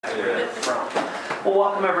Well,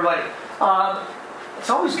 welcome everybody. It's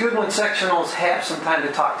always good when sectionals have some time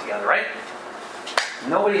to talk together, right?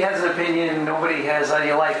 Nobody has an opinion, nobody has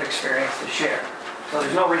any life experience to share. So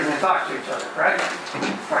there's no reason to talk to each other, correct?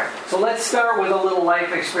 All right, so let's start with a little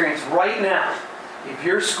life experience right now. If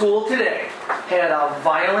your school today had a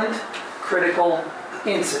violent, critical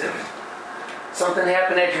incident, something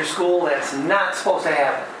happened at your school that's not supposed to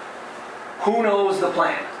happen, who knows the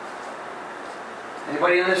plan?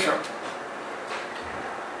 Anybody in this room?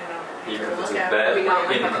 Even if it's a bad,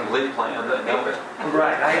 incomplete plan, then know it.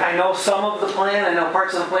 Right. I know some of the plan. I know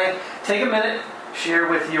parts of the plan. Take a minute. Share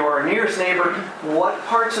with your nearest neighbor what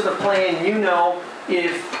parts of the plan you know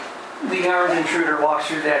if the armed intruder walks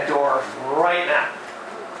through that door right now.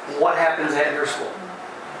 What happens at your school?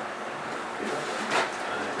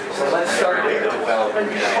 So let's start with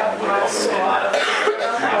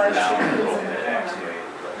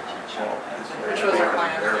which was our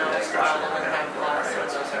plan,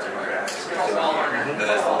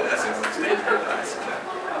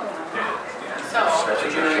 So,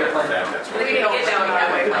 we didn't get down to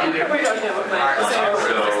have a plan. We don't have a plan.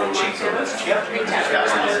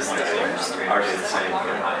 Ours is the same.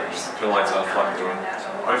 The lights off, fuck the room.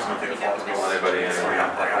 I just don't think it's anybody in. Just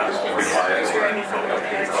be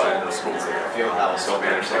quiet. The schools feel how so be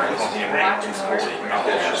understanding.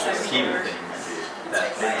 It's just a key thing. I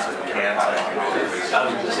think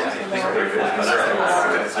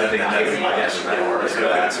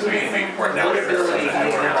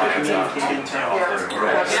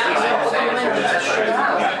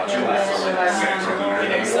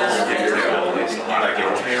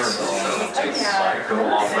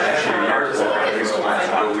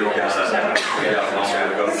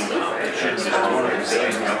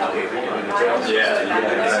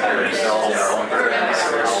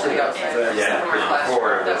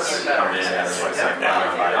before it was coming in and it was like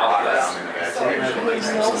down by office.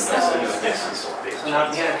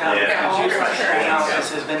 Now, the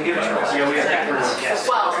analysis has been given to us.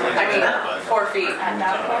 Well, I mean, 4 feet at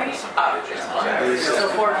that point. up. So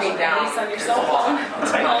 4 feet down. At least on your cell phone.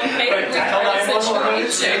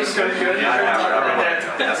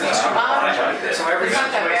 So every It's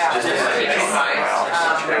not that bad. It's just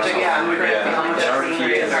but yeah, I'm great.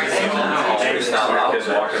 Kids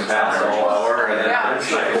walking past all hour and then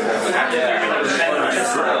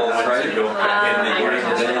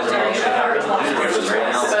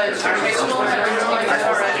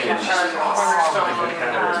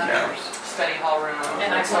study hall room,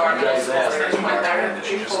 and I saw our middle schoolers went there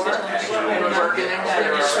before and were working in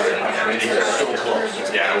there.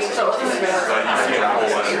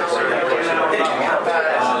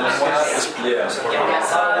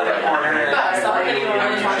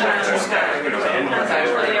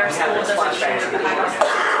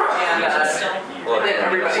 And then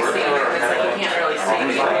everybody's seeing it, and it's like you can't really see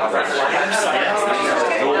anything.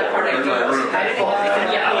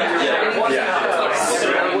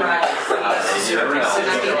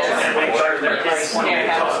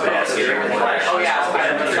 Oh yeah.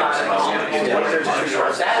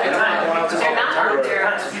 They're not.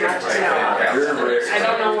 I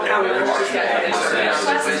don't know how it works yet.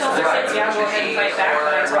 Classes tell their kids, yeah, go ahead and fight back,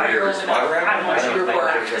 but I tell girls, I don't want you to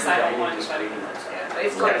work because I don't want to.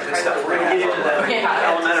 It's like we're going to get into the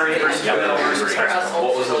elementary versus middle versus high school.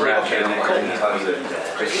 what was the reaction?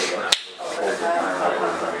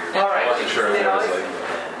 All right.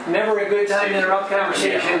 Never a good time to interrupt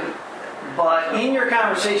conversation, but in your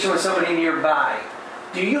conversation with somebody nearby,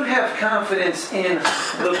 do you have confidence in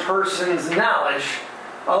the person's knowledge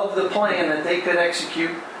of the plan that they could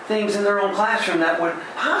execute things in their own classroom that would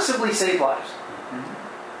possibly save lives?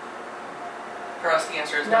 For us, the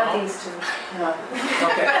answer is no. Not these two. No.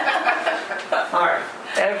 Okay. All right.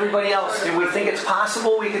 Everybody else, do we think it's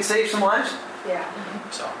possible we could save some lives? Yeah.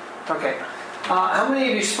 Okay. How many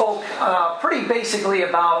of you spoke pretty basically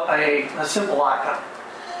about a simple lockdown?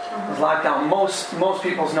 Lockdown, most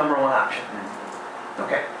people's number one option.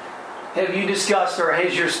 Okay. Have you discussed or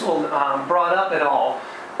has your school brought up at all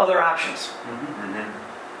other options?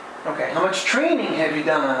 Okay. How much training have you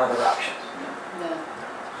done on other options? No.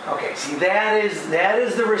 Okay, see, that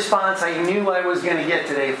is the response I knew I was going to get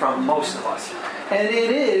today from most of us. And it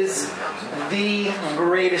is the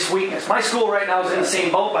greatest weakness. My school right now is in the same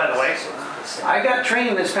boat, by the way. I got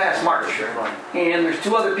trained this past March. And there's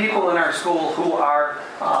 2 other people in our school who are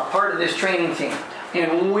part of this training team.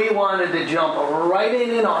 And we wanted to jump right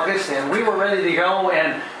in August, and we were ready to go.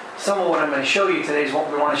 And some of what I'm going to show you today is what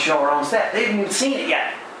we want to show our own staff. They haven't even seen it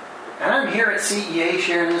yet. And I'm here at CEA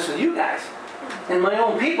sharing this with you guys. And my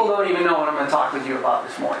own people don't even know what I'm going to talk with you about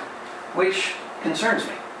this morning, which concerns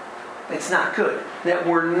me. It's not good that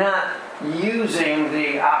we're not using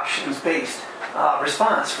the options-based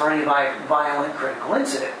response for any violent critical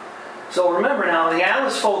incident. So remember now, the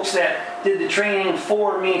Alice folks that did the training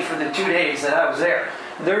for me for the 2 days that I was there,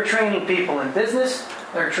 they're training people in business,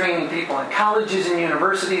 they're training people in colleges and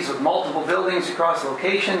universities with multiple buildings across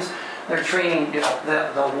locations. They're training,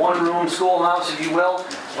 the one-room schoolhouse, if you will,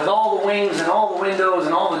 with all the wings and all the windows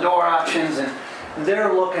and all the door options. And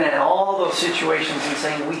they're looking at all those situations and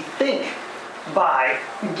saying, we think by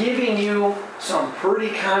giving you some pretty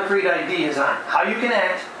concrete ideas on how you can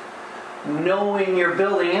act, knowing your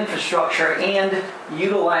building infrastructure, and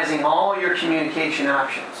utilizing all your communication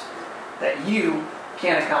options, that you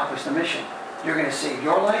can accomplish the mission. You're going to save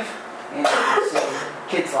your life and you're going to save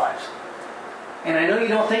kids' lives. And I know you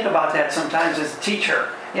don't think about that sometimes as a teacher.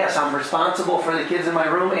 Yes, I'm responsible for the kids in my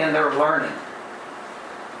room and they're learning.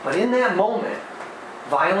 But in that moment,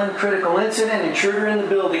 violent critical incident, intruder in the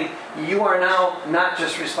building, you are now not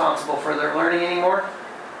just responsible for their learning anymore,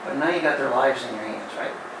 but now you got their lives in your hands,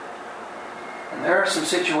 right? And there are some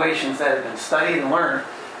situations that have been studied and learned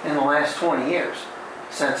in the last 20 years,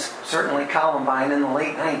 since certainly Columbine in the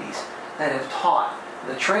late 90s, that have taught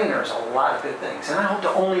the trainers a lot of good things. And I hope to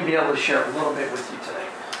only be able to share a little bit with you today.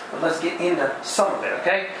 But let's get into some of it,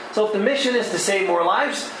 okay? So if the mission is to save more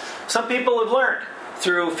lives, some people have learned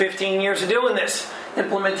through 15 years of doing this.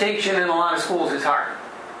 Implementation in a lot of schools is hard.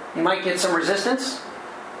 You might get some resistance,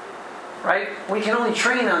 right? We can only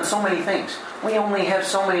train on so many things. We only have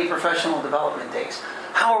so many professional development days.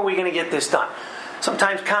 How are we going to get this done?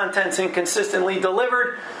 Sometimes content's inconsistently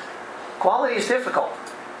delivered. Quality is difficult.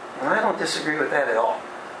 And I don't disagree with that at all.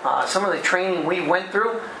 Some of the training we went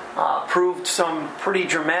through proved some pretty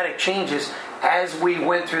dramatic changes as we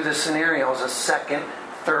went through the scenarios a second,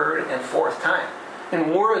 third, and fourth time.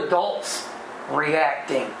 And we're adults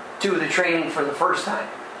reacting to the training for the first time,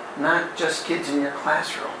 not just kids in your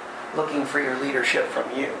classroom looking for your leadership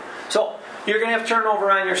from you. So you're going to have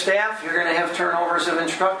turnover on your staff. You're going to have turnovers of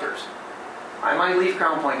instructors. I might leave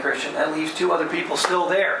Crown Point Christian. That leaves 2 other people still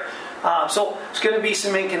there. So there's going to be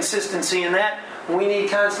some inconsistency in that. We need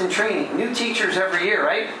constant training. New teachers every year,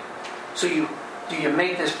 right? So do you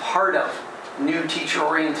make this part of new teacher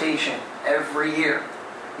orientation every year?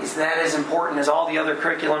 Is that as important as all the other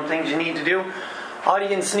curriculum things you need to do?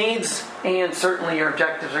 Audience needs and certainly your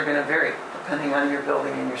objectives are going to vary depending on your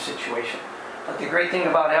building and your situation. But the great thing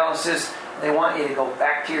about Alice is they want you to go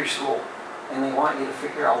back to your school and they want you to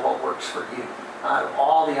figure out what works for you out of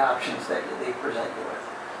all the options that they present you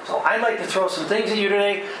with. So I'd like to throw some things at you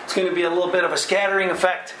today. It's going to be a little bit of a scattering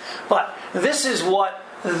effect. But this is what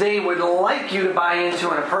they would like you to buy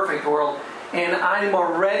into in a perfect world. And I'm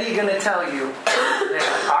already going to tell you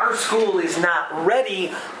that our school is not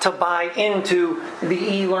ready to buy into the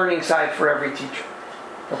e-learning side for every teacher.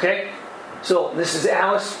 Okay? So this is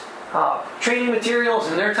Alice training materials,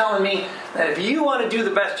 and they're telling me that if you want to do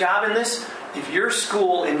the best job in this, if your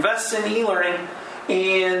school invests in e-learning,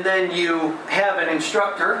 and then you have an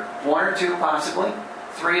instructor, 1 or 2 possibly,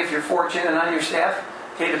 3 if you're fortunate on your staff,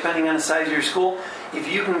 okay, depending on the size of your school,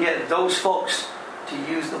 if you can get those folks to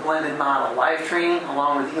use the blended model, live training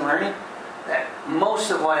along with e-learning, that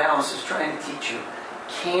most of what Alice is trying to teach you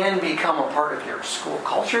can become a part of your school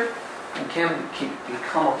culture and can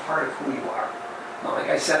become a part of who you are. Now, like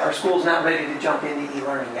I said, our school's not ready to jump into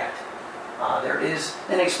e-learning yet. There is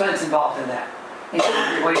an expense involved in that. And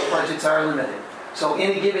everybody's budgets are limited. So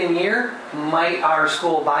in a given year, might our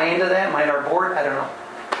school buy into that? Might our board? I don't know.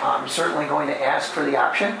 I'm certainly going to ask for the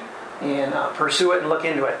option and pursue it and look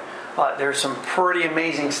into it. But there's some pretty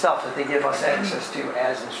amazing stuff that they give us access to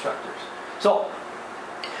as instructors. So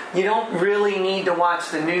you don't really need to watch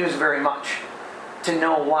the news very much to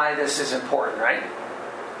know why this is important, right?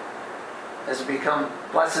 Has it become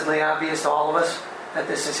blessedly obvious to all of us that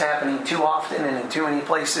this is happening too often and in too many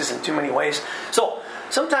places in too many ways? So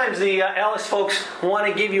sometimes the Alice folks want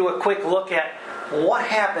to give you a quick look at what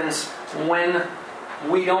happens when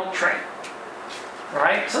we don't train.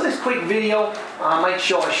 Alright, so this quick video might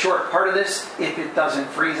show a short part of this if it doesn't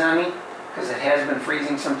freeze on me, because it has been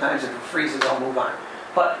freezing sometimes. If it freezes, I'll move on.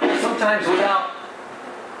 But sometimes without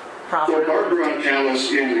proper... So Barbara brought Alice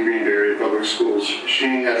into the Green Bay Area Public Schools.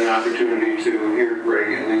 She had an opportunity to hear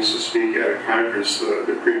Greg and Lisa speak at a conference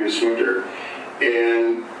the previous winter.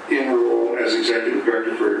 And in her role as executive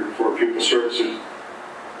director for pupil services.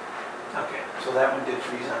 Okay, so that one did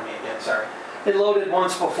freeze on me again, sorry. It loaded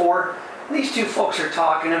once before. These 2 folks are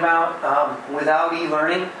talking about, without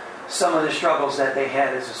e-learning, some of the struggles that they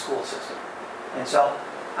had as a school system. And so,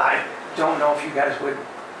 I don't know if you guys would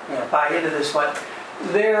buy into this, but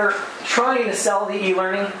they're trying to sell the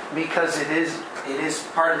e-learning because it is It is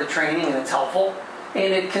part of the training and it's helpful.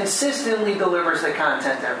 And it consistently delivers the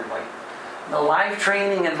content to everybody. The live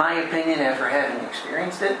training, in my opinion, after having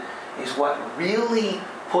experienced it, is what really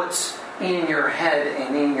puts in your head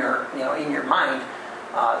and in your mind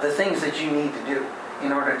the things that you need to do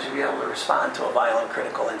in order to be able to respond to a violent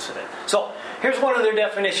critical incident. So here's one of their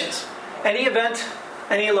definitions. Any event,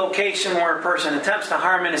 any location where a person attempts to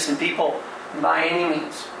harm innocent people by any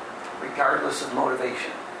means, regardless of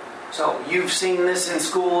motivation. So you've seen this in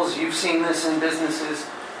schools, you've seen this in businesses,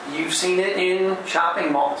 you've seen it in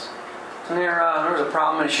shopping malls. There was a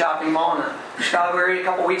problem in a shopping mall in the Chicago area a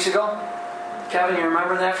couple weeks ago. Kevin, you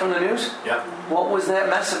remember that from the news? Yeah. What was that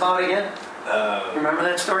mess about again? Remember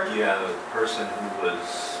that story? Yeah, the person who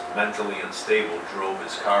was mentally unstable drove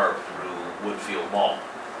his car through Woodfield Mall.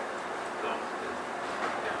 So,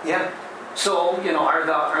 yeah. So,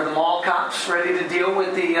 are the mall cops ready to deal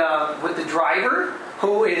with the driver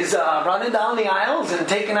who is running down the aisles and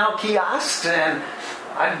taking out kiosks? And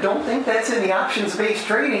I don't think that's in the options-based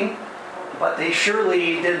trading, but they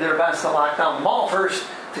surely did their best to lock down the mall first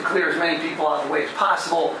to clear as many people out of the way as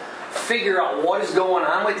possible, figure out what is going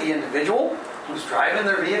on with the individual who's driving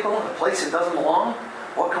their vehicle in a place that doesn't belong.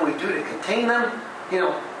 What can we do to contain them?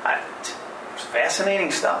 It's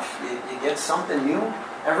fascinating stuff. You get something new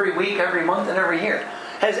every week, every month, and every year.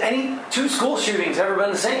 Has any two school shootings ever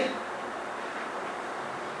been the same?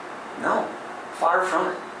 No, far from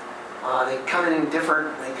it. They come in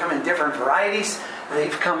different varieties.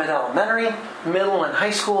 They've come at elementary, middle, and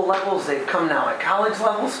high school levels. They've come now at college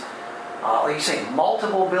levels. Like you say,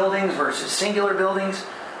 multiple buildings versus singular buildings.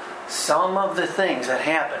 Some of the things that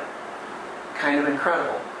happen, kind of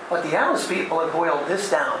incredible. But the Alice people have boiled this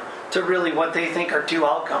down to really what they think are two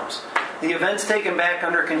outcomes. The event's taken back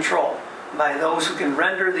under control by those who can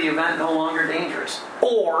render the event no longer dangerous,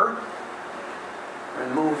 or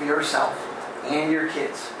remove yourself and your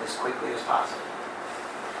kids as quickly as possible.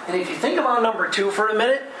 And if you think about number 2 for a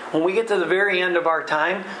minute, when we get to the very end of our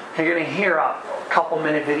time, you're going to hear a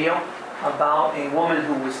couple-minute video about a woman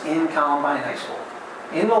who was in Columbine High School,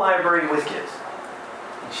 in the library with kids.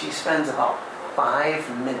 And she spends about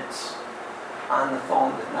 5 minutes on the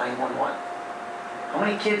phone with 911. How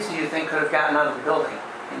many kids do you think could have gotten out of the building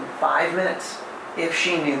in 5 minutes if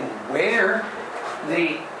she knew where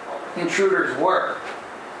the intruders were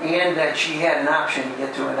and that she had an option to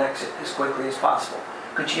get to an exit as quickly as possible?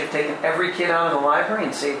 Could she have taken every kid out of the library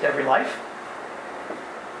and saved every life?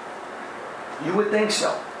 You would think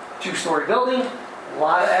so. 2-story building, a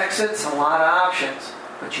lot of exits, a lot of options.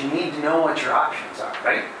 But you need to know what your options are,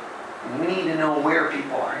 right? You need to know where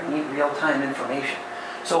people are. You need real-time information.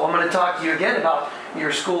 So I'm going to talk to you again about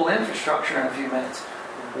your school infrastructure in a few minutes.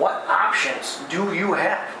 What options do you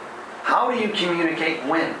have? How do you communicate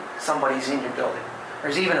when somebody's in your building?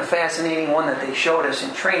 There's even a fascinating one that they showed us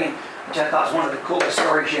in training, which I thought was one of the coolest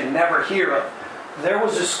stories you'd never hear of. There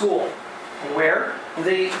was a school where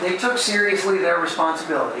they took seriously their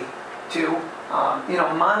responsibility to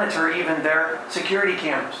monitor even their security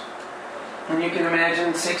cameras. And you can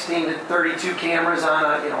imagine 16 to 32 cameras on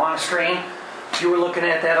a screen. If you were looking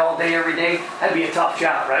at that all day, every day, that'd be a tough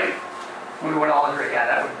job, right? We would all agree,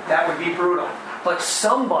 yeah, that would be brutal. But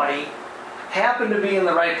somebody happened to be in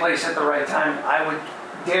the right place at the right time. I would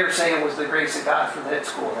dare say it was the grace of God for that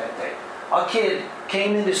school that day. A kid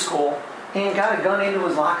came into school and got a gun into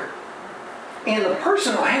his locker. And the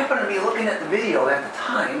person who happened to be looking at the video at the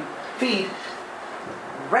time, feed,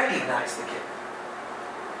 recognized the kid.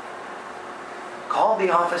 Called the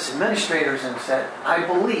office administrators and said, I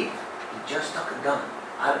believe he just took a gun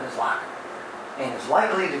out of his locker and is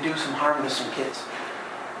likely to do some harm to some kids.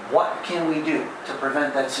 What can we do to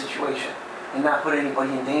prevent that situation and not put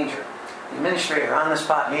anybody in danger? The administrator on the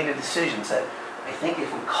spot made a decision, said, I think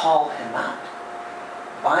if we called him out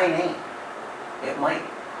by name, it might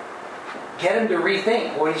get him to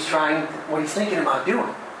rethink what he's thinking about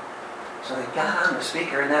doing. So they got on the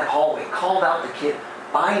speaker in that hallway, called out the kid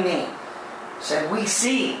by name, said, we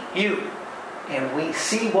see you, and we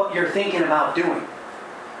see what you're thinking about doing.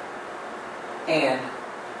 And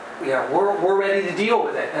we're ready to deal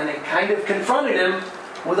with it. And they kind of confronted him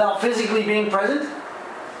without physically being present.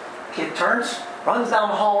 Kid turns, runs down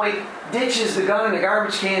the hallway, ditches the gun in the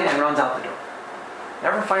garbage can, and runs out the door.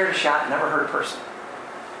 Never fired a shot, never hurt a person.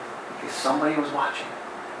 Because somebody was watching.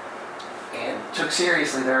 And took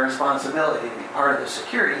seriously their responsibility to be part of the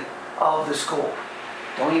security of the school.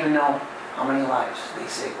 Don't even know how many lives they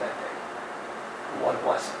saved that day. What a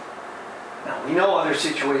blessing. Now, we know other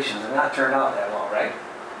situations have not turned out that well, right?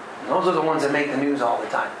 And those are the ones that make the news all the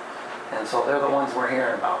time. And so they're the ones we're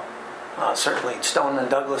hearing about. Certainly Stone and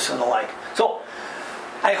Douglas and the like. So,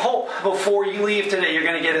 I hope before you leave today you're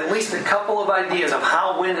going to get at least a couple of ideas of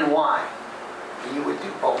how, when, and why you would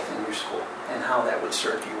do both in your school and how that would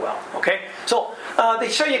serve you well. Okay? So they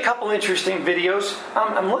show you a couple interesting videos.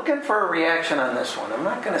 I'm looking for a reaction on this one. I'm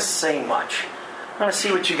not going to say much. I'm going to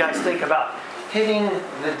see what you guys think about hitting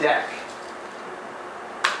the deck.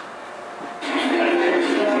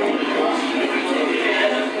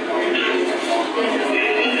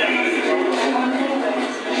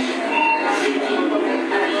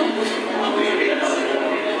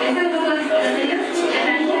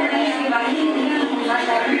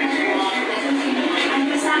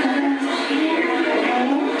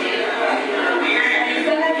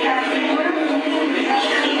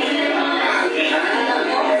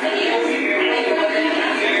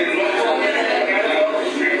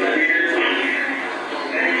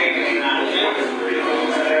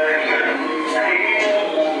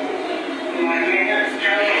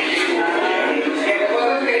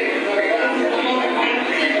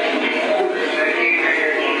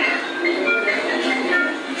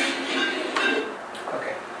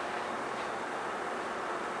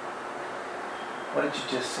 What did you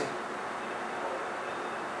just see?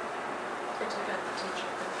 They took out the teacher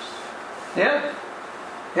first. Yeah.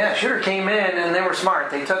 Yeah, shooter came in and they were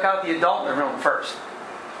smart. They took out the adult in the room first.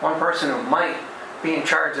 One person who might be in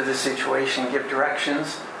charge of the situation, give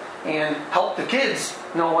directions, and help the kids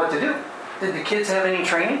know what to do. Did the kids have any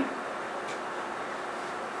training?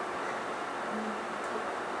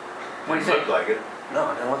 What do you think? Looked like it.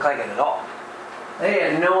 No, it didn't look like it at all. They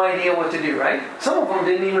had no idea what to do, right? Some of them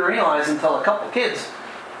didn't even realize until a couple kids,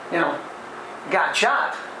 got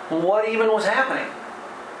shot what even was happening.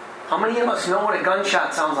 How many of us know what a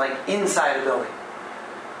gunshot sounds like inside a building?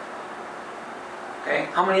 Okay?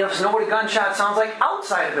 How many of us know what a gunshot sounds like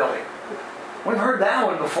outside a building? We've heard that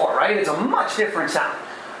one before, right? It's a much different sound.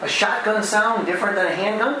 A shotgun sound different than a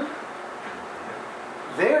handgun?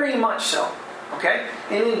 Very much so. Okay?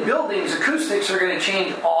 And in buildings, acoustics are going to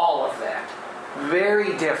change all of that.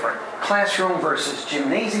 Very different. Classroom versus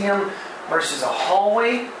gymnasium versus a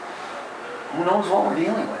hallway. Who knows what we're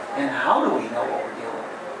dealing with? And how do we know what we're dealing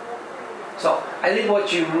with? So, I think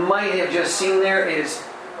what you might have just seen there is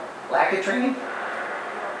lack of training.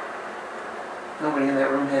 Nobody in that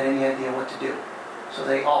room had any idea what to do. So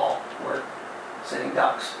they all were sitting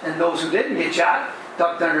ducks. And those who didn't get shot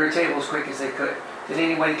ducked under a table as quick as they could. Did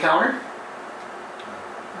anybody counter?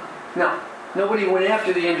 No. Nobody went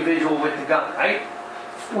after the individual with the gun, right?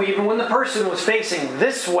 Even when the person was facing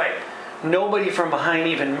this way, nobody from behind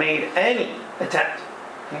even made any attempt.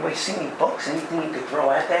 Anybody see any books? Anything you could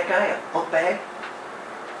throw at that guy? A book bag?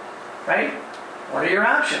 Right? What are your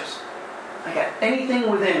options? I got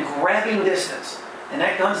anything within grabbing distance, and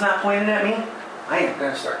that gun's not pointed at me, I am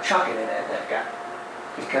going to start chucking it at that guy.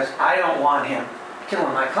 Because I don't want him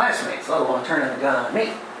killing my classmates, let alone turning the gun on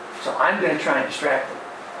me. So I'm going to try and distract him.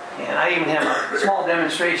 And I even have a small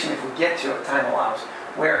demonstration, if we get to it, time allows,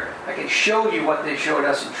 where I can show you what they showed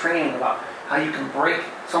us in training about how you can break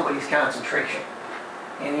somebody's concentration.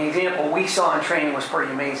 And the example we saw in training was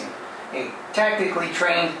pretty amazing. A tactically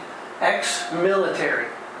trained ex-military,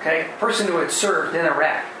 person who had served in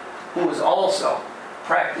Iraq, who was also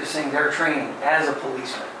practicing their training as a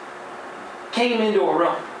policeman, came into a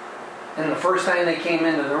room. And the first time they came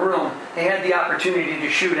into the room, they had the opportunity to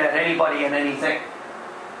shoot at anybody and anything.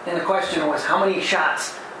 And the question was, how many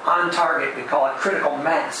shots on target, we call it critical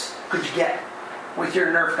mass, could you get with your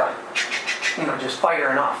Nerf gun? Just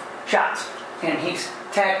firing off shots. And he's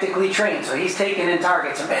tactically trained, so he's taking in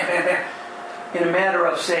targets and bam, bam, bam. In a matter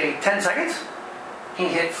of, say, 10 seconds, he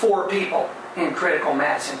hit 4 people in critical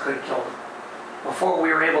mass and could have killed them. Before we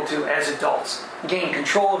were able to, as adults, gain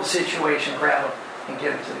control of the situation, grab them, and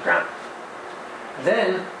get them to the ground.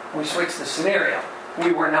 Then we switched the scenario.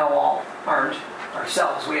 We were now all armed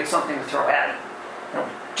ourselves. We had something to throw at him.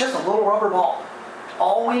 Just a little rubber ball.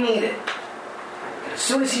 All we needed. And as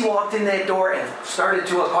soon as he walked in that door and started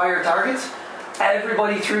to acquire targets,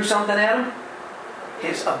 everybody threw something at him.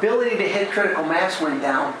 His ability to hit critical mass went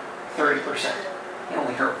down 30%. He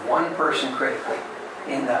only hurt one person critically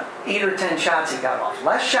in the 8 or 10 shots he got off.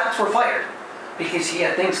 Less shots were fired because he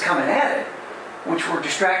had things coming at it which were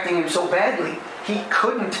distracting him so badly he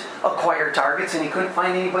couldn't acquire targets and he couldn't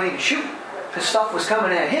find anybody to shoot. His stuff was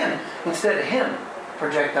coming at him instead of him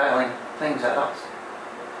projectiling things at us.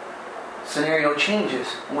 Scenario changes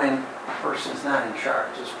when a person's not in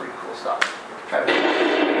charge. It's pretty cool stuff. Try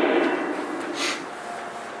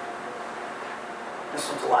this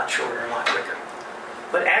one's a lot shorter and a lot quicker.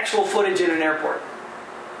 But actual footage in an airport.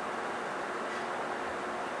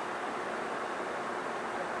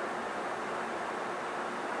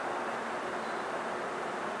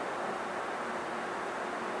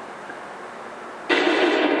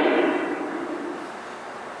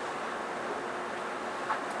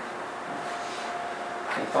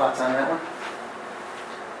 thoughts on that one?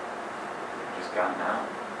 Just gotten out.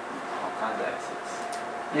 All kinds of exits.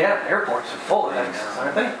 Yeah, airports are full of exits,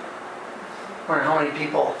 aren't they? I wonder how many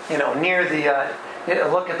people, near the,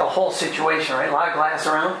 look at the whole situation, right? A lot of glass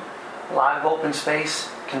around, a lot of open space,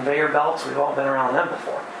 conveyor belts. We've all been around them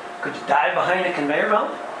before. Could you dive behind a conveyor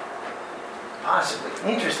belt? Possibly.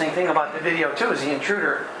 The interesting thing about the video, too, is the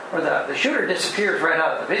intruder, or the shooter disappears right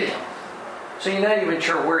out of the video. So you're not even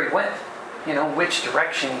sure where he went, which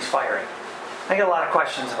direction he's firing. I get a lot of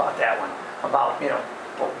questions about that one, about,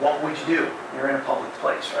 well, what would you do? You're in a public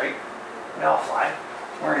place, right? We all fly.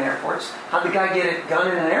 We're in airports. How'd the guy get a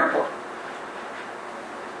gun in an airport?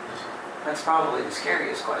 That's probably the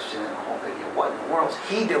scariest question in the whole video. What in the world is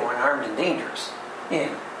he doing armed and dangerous in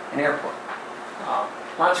an airport?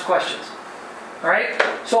 Lots of questions. All right?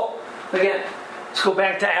 So, again, let's go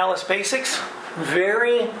back to Alice Basics.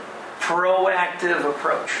 Very proactive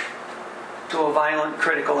approach to a violent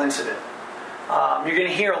critical incident. You're going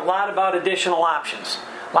to hear a lot about additional options.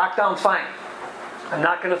 Lockdown's fine. I'm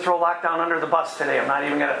not going to throw lockdown under the bus today. I'm not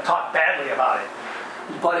even going to talk badly about it.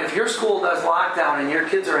 But if your school does lockdown and your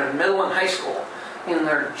kids are in middle and high school and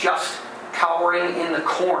they're just cowering in the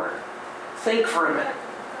corner, think for a minute.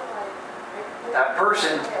 That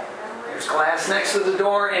person, there's glass next to the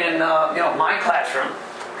door in my classroom,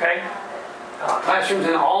 okay? Classrooms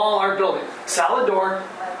in all our buildings. Solid door,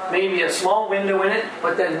 maybe a small window in it,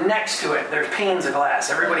 but then next to it, there's panes of glass.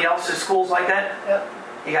 Everybody else's school's like that? Yep.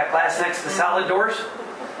 You got glass next to solid doors?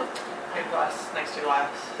 And glass next to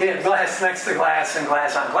glass. Yeah, glass next to glass and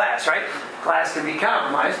glass on glass, right? Glass can be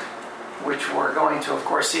compromised, which we're going to, of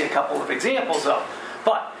course, see a couple of examples of.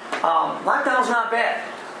 But lockdown's not bad.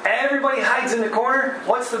 Everybody hides in the corner.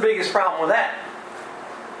 What's the biggest problem with that?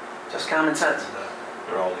 Just common sense.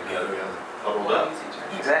 They're all together, huddled up.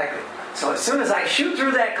 Exactly. So as soon as I shoot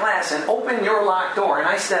through that glass and open your locked door and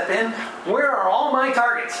I step in, where are all my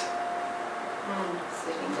targets?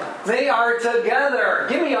 They are together.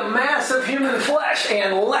 Give me a mass of human flesh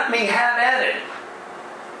and let me have at it.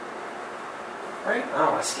 Right? I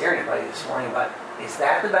don't want to scare anybody this morning, but is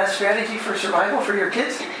that the best strategy for survival for your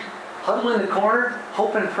kids? Huddle in the corner,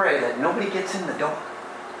 hope and pray that nobody gets in the door.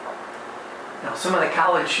 Now, some of the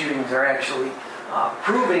college shootings are actually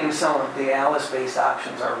proving some of the Alice-based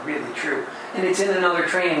options are really true. And it's in another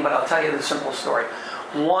training, but I'll tell you the simple story.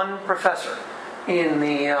 One professor in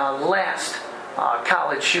the last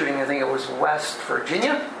college shooting, I think it was West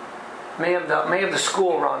Virginia, may have the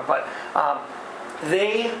school wrong, but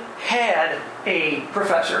they had a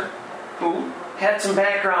professor who had some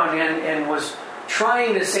background and was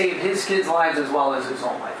trying to save his kids' lives as well as his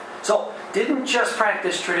own life. So, didn't just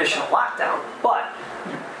practice traditional lockdown, but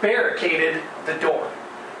barricaded the door.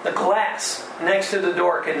 The glass next to the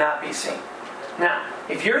door could not be seen. Now,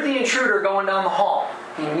 if you're the intruder going down the hall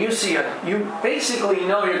and you see you basically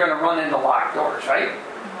know you're going to run into locked doors, right?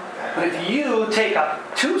 But if you take a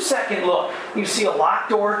 2-second look, you see a locked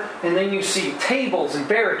door and then you see tables and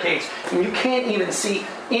barricades and you can't even see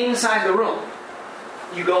inside the room.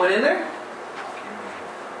 You going in there?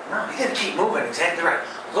 No, you got to keep moving. Exactly right.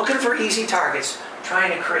 Looking for easy targets,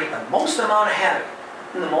 trying to create the most amount of havoc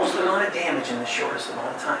and the most amount of damage in the shortest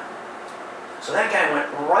amount of time. So that guy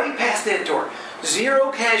went right past that door.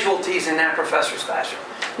 0 casualties in that professor's classroom.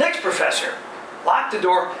 Next professor, lock the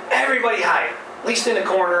door, everybody hide. At least in a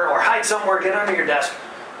corner or hide somewhere, get under your desk.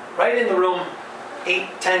 Right in the room,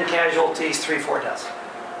 8, 10 casualties, 3, 4 deaths.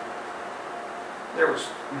 There was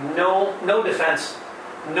no defense,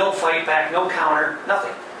 no fight back, no counter,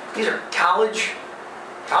 nothing. These are college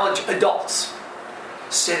adults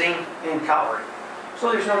sitting and cowering.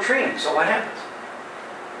 So there's no training. So what happens?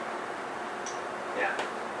 Yeah,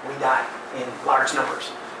 we die in large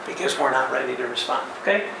numbers because we're not ready to respond.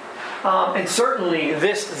 Okay? And certainly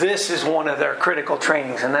this is one of their critical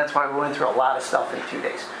trainings, and that's why we went through a lot of stuff in 2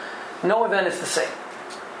 days. No event is the same.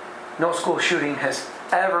 No school shooting has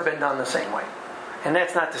ever been done the same way. And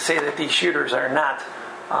that's not to say that these shooters are not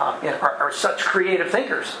are such creative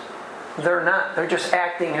thinkers. They're not. They're just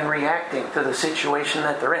acting and reacting to the situation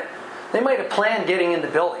that they're in. They might have planned getting in the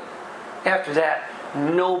building. After that,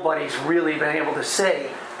 nobody's really been able to say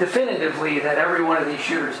definitively that every one of these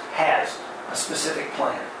shooters has a specific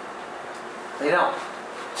plan. They don't.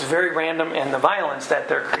 It's very random, and the violence that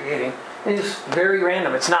they're creating is very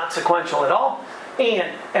random. It's not sequential at all.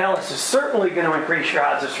 And Alice is certainly going to increase your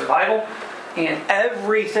odds of survival. And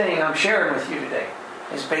everything I'm sharing with you today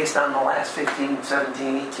is based on the last 15,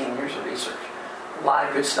 17, 18 years of research. A lot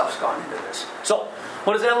of good stuff's gone into this. So,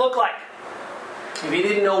 what does that look like? If you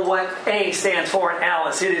didn't know what A stands for in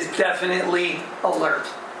Alice, it is definitely alert.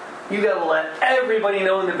 You got to let everybody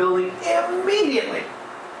know in the building immediately.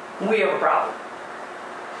 we have a problem.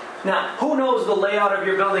 Now, who knows the layout of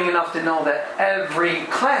your building enough to know that every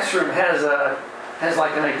classroom has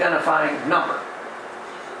like an identifying number?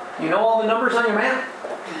 You know all the numbers on your map?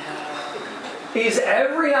 Is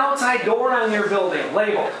every outside door on your building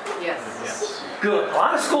labeled? Yes. Good. A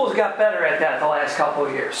lot of schools got better at that the last couple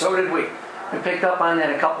of years. So did we. We picked up on that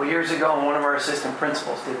a couple of years ago, and one of our assistant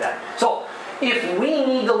principals did that. So, if we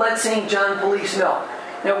need to let St. John Police know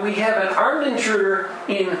that we have an armed intruder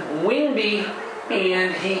in Wing B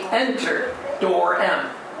and he entered door M,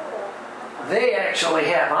 they actually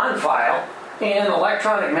have on file an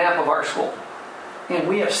electronic map of our school. And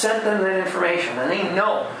we have sent them that information, and they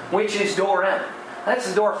know which is door M. That's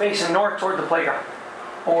the door facing north toward the playground.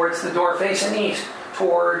 Or it's the door facing east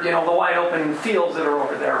toward, the wide open fields that are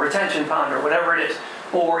over there, retention pond or whatever it is.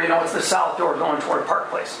 Or, it's the south door going toward Park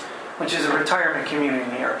Place, which is a retirement community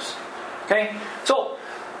near us. Okay? So,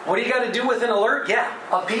 what do you got to do with an alert? Yeah,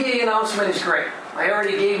 a PA announcement is great. I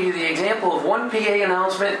already gave you the example of one PA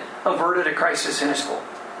announcement averted a crisis in a school.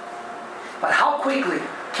 But how quickly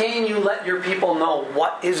can you let your people know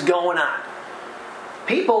what is going on?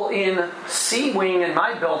 People in C Wing in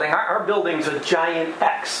my building, our building's a giant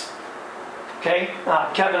X. Okay?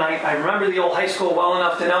 Kevin, I remember the old high school well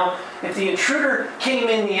enough to know if the intruder came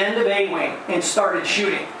in the end of A Wing and started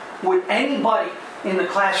shooting, would anybody in the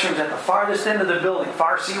classrooms at the farthest end of the building,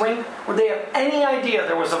 far C Wing, would they have any idea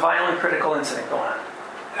there was a violent critical incident going on?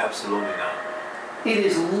 Absolutely not. It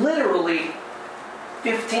is literally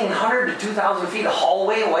 1,500 to 2,000 feet a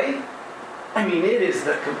hallway away. I mean, it is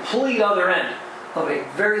the complete other end of a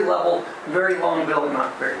very level, very long building.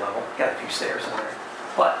 Not very level, got a few stairs in there.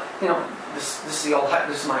 But, this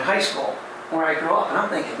is my high school where I grew up, and I'm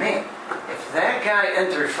thinking, man, if that guy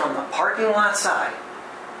enters from the parking lot side,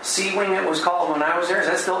 C Wing it was called when I was there, is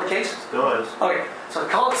that still the case? Still is. Okay, so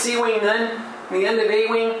call it C Wing then, the end of A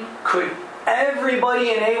Wing, could everybody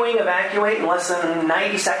in A Wing evacuate in less than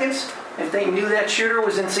 90 seconds if they knew that shooter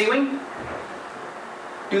was in C Wing?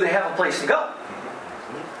 Do they have a place to go?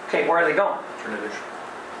 Okay, where are they going? Trinity.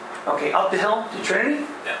 Okay, up the hill to Trinity?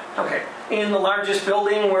 Yeah. Okay, in the largest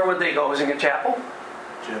building, where would they go? Is it a chapel?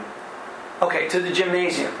 Gym. Okay, to the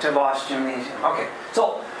gymnasium, to Boss Gymnasium. Okay,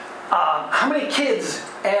 so how many kids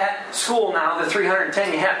at school now, the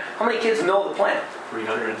 310 you have, how many kids know the plan?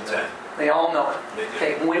 310. They all know it. They do.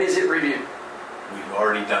 Okay, when is it reviewed? We've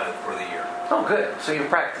already done it for the year. Oh, good. So you've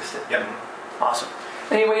practiced it. Yep. Awesome.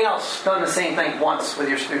 Anybody else done the same thing once with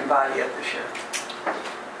your student body yet this year?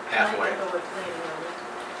 Halfway. Not yet, but we're planning on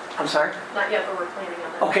it. I'm sorry? Not yet, but we're planning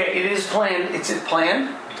on it. Okay, it is planned. It's planned?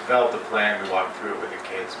 We developed a plan, we walked through it with the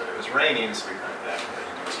kids, but it was raining, so we couldn't evacuate.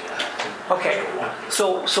 Okay,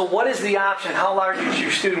 so what is the option? How large is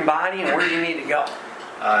your student body, and where do you need to go?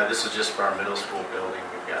 This is just for our middle school building.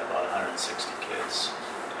 We've got about 160 kids,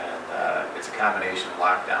 and it's a combination of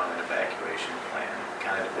lockdown and evacuation plan. It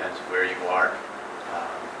kind of depends where you are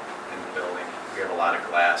in the building. We have a lot of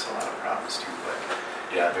glass, a lot of problems too, but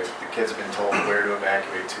yeah, the kids have been told where to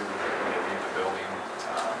evacuate to when they leave the building,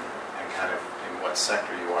 and kind of in what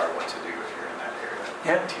sector you are, what to do if you're in that area.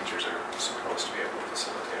 Yeah. Teachers are supposed to be able to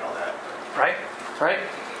facilitate all that. Right.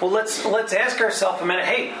 Well, let's ask ourselves a minute.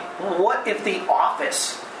 Hey, what if the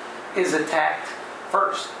office is attacked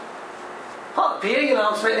first? The PA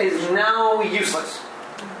announcement is now useless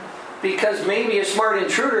because maybe a smart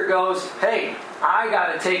intruder goes, "Hey, I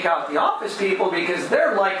got to take out the office people because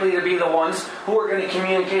they're likely to be the ones who are going to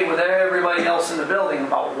communicate with everybody else in the building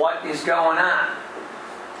about what is going on."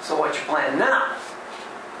 So, what's your plan now?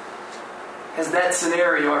 Has that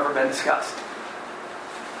scenario ever been discussed?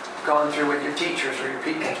 Gone through with your teachers or your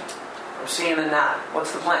people? I'm seeing a nod.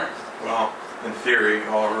 What's the plan? Well, in theory,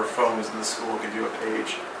 all of our phones in the school can do a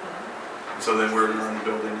page. So then where you're in the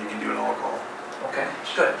building, you can do an all-call. Okay,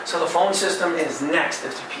 good. So the phone system is next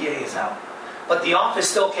if the PA is out. But the office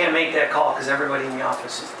still can't make that call because everybody in the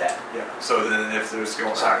office is dead. Yeah. So then if there's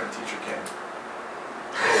going on, the teacher can.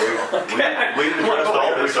 We addressed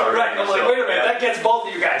all this already. Right, I'm like, wait a minute, that gets both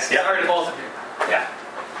of you guys. Yeah. Sorry to both of you. Yeah.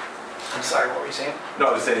 I'm sorry, what were you saying? No,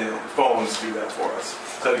 I was saying phones do that for us.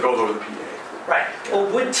 So it goes over the PA. Right.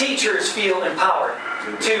 Well, would teachers feel empowered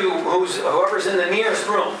to whoever's in the nearest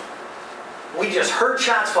room? We just heard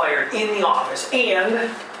shots fired in the office,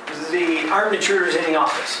 and the armed intruders in the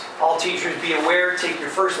office. All teachers be aware, take your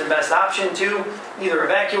first and best option to either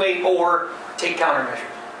evacuate or take countermeasures.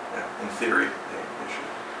 Yeah, in theory, they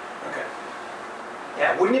should. Okay.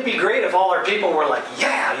 Yeah, wouldn't it be great if all our people were like,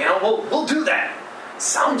 yeah, we'll do that.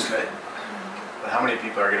 Sounds good. But how many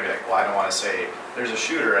people are going to be like, well, I don't want to say there's a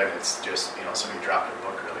shooter and it's just, somebody dropped a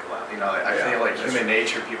book really loud. I feel like human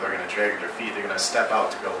nature, people are going to drag their feet. They're going to step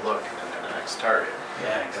out to go look and then the next target.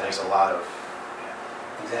 Yeah, There's a lot of,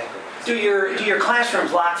 Exactly. Do your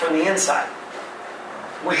classrooms lock from the inside?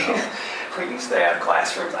 We used to have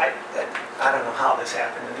classrooms. I don't know how this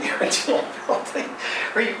happened in the original building,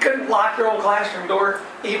 where you couldn't lock your own classroom door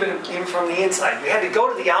even from the inside. You had to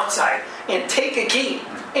go to the outside and take a key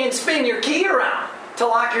and spin your key around to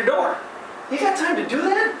lock your door. You got time to do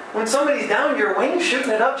that when somebody's down your wing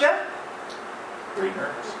shooting it up, Jeff? Pretty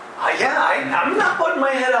nervous. I'm not putting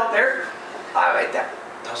my head out there.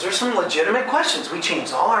 Those are some legitimate questions. We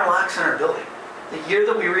changed all our locks in our building the year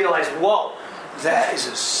that we realized, whoa, that is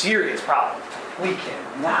a serious problem. We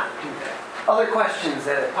cannot do that. Other questions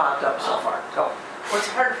that have popped up so far? Go. What's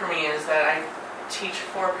hard for me is that I teach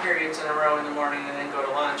 4 periods in a row in the morning and then go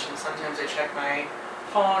to lunch, and sometimes I check my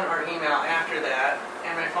phone or email after that,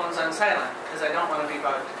 and my phone's on silent because I don't want to be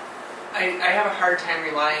bugged. I have a hard time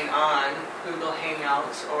relying on Google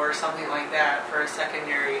Hangouts or something like that for a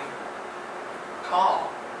secondary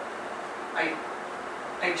call.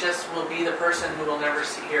 I just will be the person who will never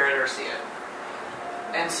hear it or see it.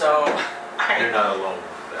 And so You're not alone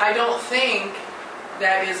with that. I don't think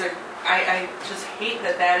that is I just hate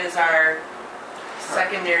that is our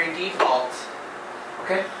secondary default.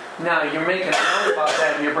 Okay. Now, you're making a note about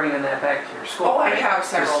that and you're bringing that back to your school. Oh, I have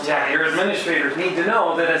several Yeah, times. your administrators need to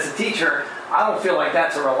know that as a teacher, I don't feel like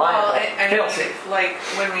that's a reliable fail-safe. Like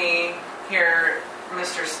when we hear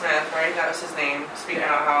Mr. Smith, right, that was his name, speaking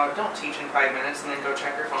about how don't teach in 5 minutes and then go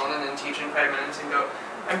check your phone and then teach in 5 minutes and go.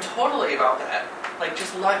 I'm totally about that. Like,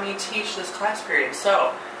 just let me teach this class period.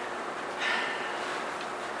 So,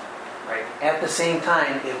 Right. At the same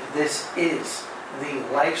time, if this is the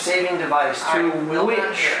life-saving device I through will not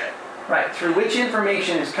which, hear it. right, through which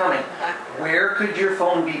information is coming, where could your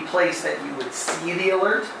phone be placed that you would see the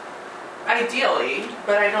alert? Ideally,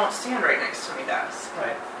 but I don't stand right next to my desk.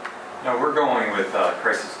 Right. No, we're going with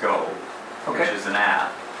Crisis Go, which Okay. is an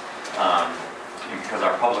app, because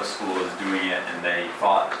our public school is doing it and they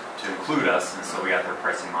thought to include us, and so we got their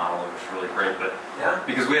pricing model, which was really great. But Yeah.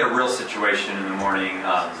 because we had a real situation in the morning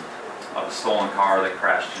of a stolen car that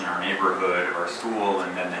crashed in our neighborhood of our school,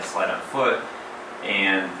 and then they slid on foot,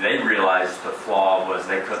 and they realized the flaw was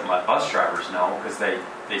they couldn't let bus drivers know because they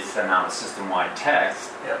send out a system-wide text,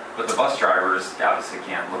 Yep. but the bus drivers obviously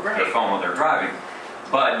can't look at their Right. phone while they're driving.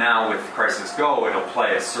 But now with Crisis Go, it'll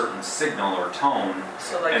play a certain signal or tone,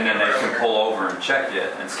 So like and then they Amber can Alert. pull over and check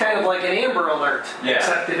it. And It's kind of like an Amber Alert, yeah,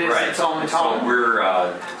 except it is right. its own And tone. So we're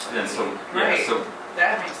and so yeah, Right. so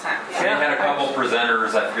That makes sense. we had a couple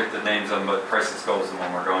presenters. I forget the names of them, but Crisis Go is the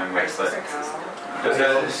one we're going with. But Does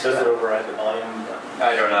it override the volume?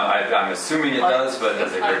 I don't know. I'm assuming it does, but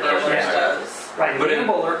that's a great Amber Alert question. does. Right, But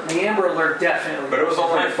the Amber Alert definitely. But it was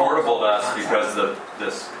only My phone affordable to us was on because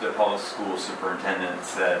silent. the public school superintendent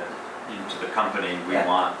said to the company, we Yeah.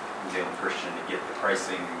 want Zealand Christian to get the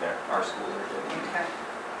pricing that our schools are getting. Okay.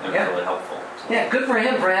 It was Yeah. really helpful. So. Yeah, good for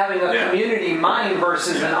him for having a Yeah. community mind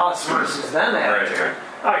versus an us versus them attitude. Right.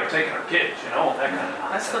 Oh, you're taking our kids, that kind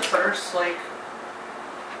of That's the nonsense. first,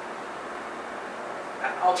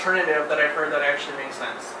 alternative that I've heard that actually makes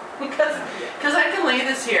sense. Because I can lay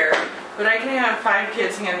this here, but I can have 5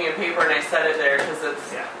 kids hand me a paper and I set it there because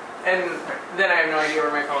it's, Yeah. and then I have no idea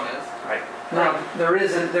where my phone is. Right. No, there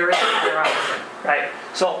isn't their option, right?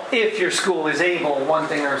 So if your school is able, one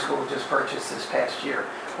thing our school just purchased this past year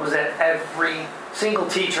was that every single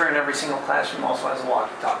teacher in every single classroom also has a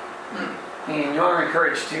walkie-talkie. And you are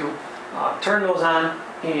encouraged to turn those on,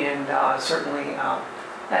 and certainly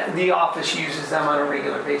the office uses them on a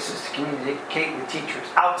regular basis to communicate with teachers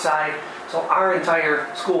outside. So our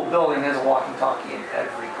entire school building has a walkie-talkie in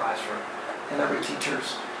every classroom, and every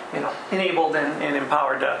teacher's enabled and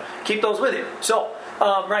empowered to keep those with you. So,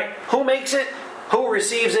 right, who makes it? Who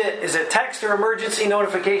receives it? Is it text or emergency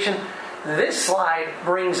notification? This slide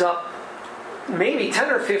brings up maybe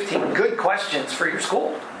 10 or 15 good questions for your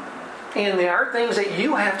school. And there are things that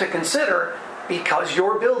you have to consider because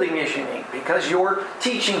your building is unique, because your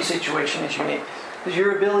teaching situation is unique, because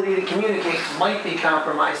your ability to communicate might be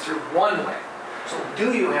compromised through one way. So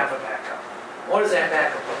do you have a backup? What does that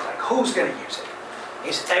backup look like? Who's going to use it?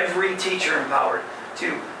 Is every teacher empowered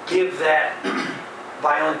to give that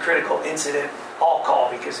violent critical incident all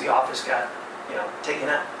call because the office got, taken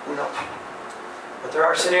out? Who knows? But there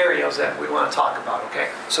are scenarios that we want to talk about, okay?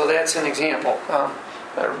 So that's an example.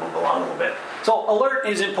 Better move along a little bit. So alert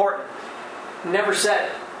is important. Never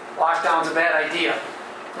said lockdown's a bad idea.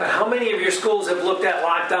 But how many of your schools have looked at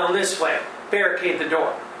lockdown this way? Barricade the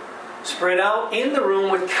door. Spread out in the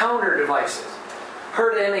room with counter devices.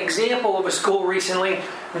 Heard an example of a school recently.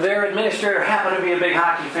 Their administrator happened to be a big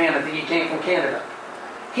hockey fan. I think he came from Canada.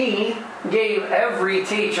 He gave every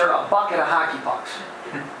teacher a bucket of hockey pucks.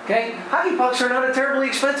 Okay? Hockey pucks are not a terribly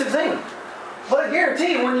expensive thing. But I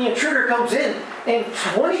guarantee you, when the intruder comes in and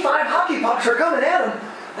 25 hockey pucks are coming at him,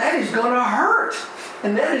 that is going to hurt.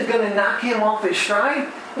 And that is going to knock him off his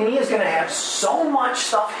stride. And he is going to have so much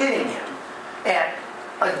stuff hitting him at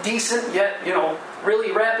a decent yet,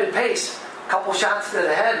 really rapid pace. A couple shots to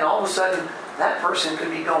the head, and all of a sudden, that person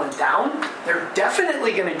could be going down. They're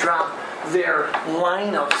definitely going to drop their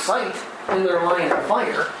line of sight and their line of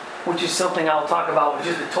fire, which is something I'll talk about with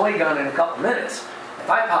just a toy gun in a couple minutes. If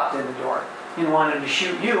I popped in the door and wanted to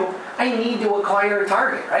shoot you, I need to acquire a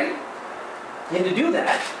target, right? And to do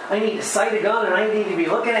that, I need to sight a gun, and I need to be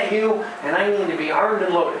looking at you, and I need to be armed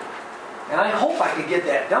and loaded. And I hope I could get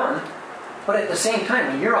that done. But at the same time,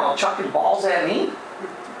 when you're all chucking balls at me,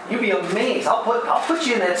 you'd be amazed. I'll put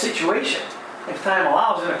you in that situation, if time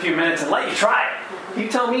allows, in a few minutes, and let you try it. You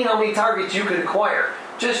tell me how many targets you could acquire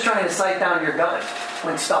just trying to sight down your gun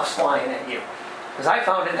when stuff's flying at you. Because I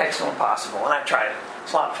found it next to impossible, and I've tried it.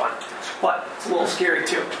 It's a lot of fun. But it's a little scary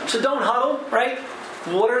too. So don't huddle, right?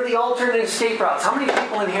 What are the alternate escape routes? How many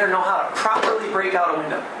people in here know how to properly break out a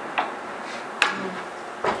window?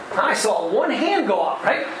 I saw one hand go up,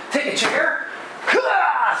 right? Take a chair,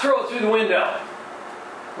 throw it through the window.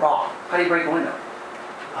 Wrong. How do you break a window?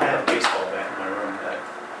 I have a baseball bat in my room that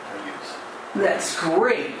I use. That's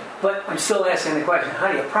great, but I'm still asking the question,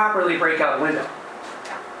 how do you properly break out a window?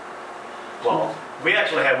 Well, we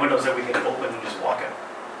actually have windows that we can open and just walk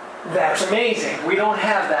in. That's amazing. We don't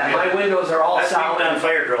have that. My windows are all We've solid. done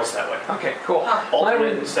fire drills that way. Okay, cool.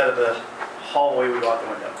 Open instead of the hallway we go out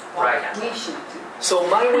the window. Right. So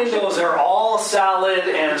my windows are all solid,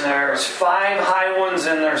 and there's 5 high ones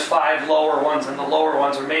and there's 5 lower ones, and the lower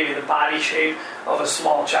ones are maybe the body shape of a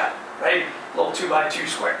small child, right? A little 2x2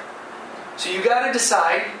 square. So you got to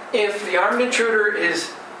decide if the armed intruder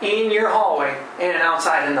is in your hallway and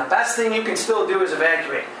outside, and the best thing you can still do is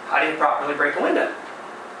evacuate. How do you properly break a window?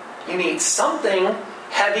 You need something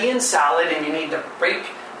heavy and solid, and you need to break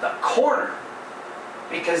the corner,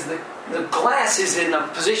 because the glass is in a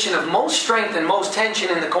position of most strength and most tension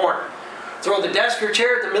in the corner. Throw the desk or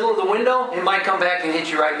chair at the middle of the window, it might come back and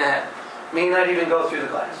hit you right in the head. May not even go through the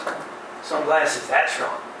glass. Some glass is that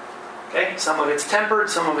strong. Okay? Some of it's tempered,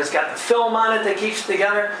 some of it's got the film on it that keeps it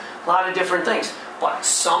together. A lot of different things. But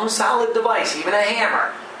some solid device, even a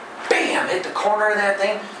hammer, bam, hit the corner of that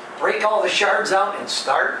thing, break all the shards out, and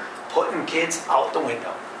start putting kids out the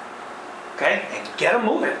window. Okay? And get them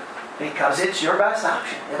moving, because it's your best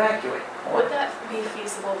option. Evacuate. Would that be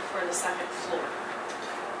feasible for the second floor?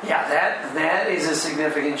 Yeah, that is a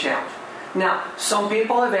significant challenge. Now, some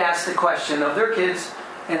people have asked the question of their kids,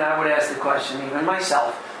 and I would ask the question even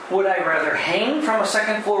myself, would I rather hang from a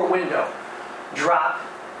second floor window, drop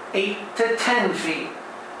 8 to 10 feet,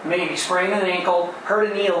 maybe sprain an ankle,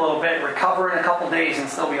 hurt a knee a little bit, recover in a couple days, and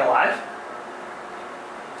still be alive?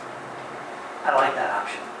 I like that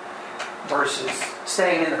option. Versus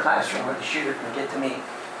staying in the classroom where the shooter can get to me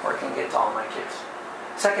or can get to all my kids.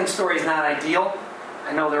 Second story is not ideal.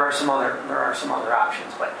 I know there are some other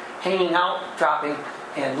options, but hanging out, dropping,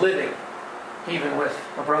 and living, even with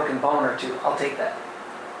a broken bone or two, I'll take that.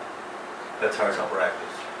 That's hard to practice.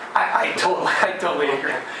 I totally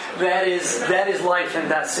agree. That is life in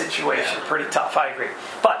that situation. Pretty tough, I agree.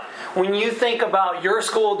 But when you think about your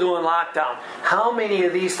school doing lockdown, how many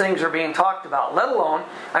of these things are being talked about? Let alone,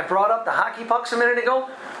 I brought up the hockey pucks a minute ago,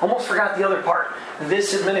 almost forgot the other part.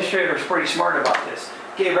 This administrator is pretty smart about this.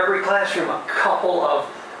 Gave every classroom a couple of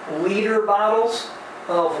liter bottles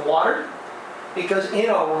of water, because in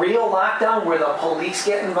a real lockdown where the police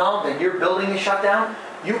get involved and your building is shut down,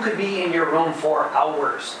 you could be in your room for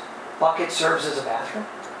hours. Bucket serves as a bathroom.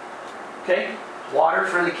 Okay? Water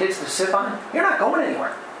for the kids to sip on. You're not going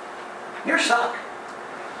anywhere. You're stuck.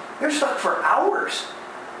 You're stuck for hours.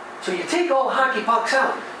 So you take all the hockey pucks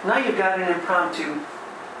out. Now you've got an impromptu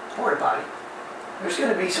porta potty. There's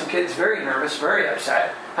going to be some kids very nervous, very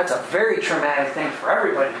upset. That's a very traumatic thing for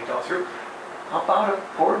everybody to go through. How about a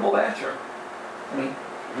portable bathroom? I mean,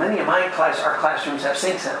 many of our classrooms have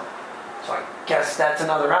sinks in them. So I guess that's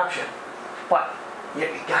another option. But you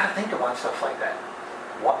got to think about stuff like that.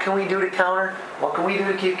 What can we do to counter? What can we do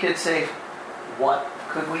to keep kids safe? What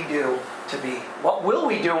could we do what will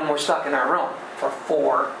we do when we're stuck in our room for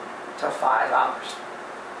 4 to 5 hours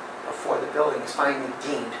before the building is finally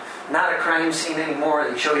deemed not a crime scene anymore?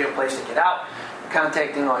 They show you a place to get out. You're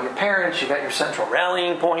contacting all your parents. You got your central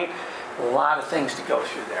rallying point. A lot of things to go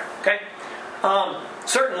through there. Okay?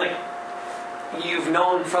 Certainly, you've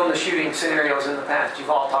known from the shooting scenarios in the past, you've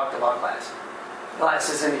all talked about glass. Glass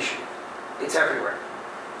is an issue. It's everywhere.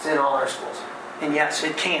 It's in all our schools. And yes,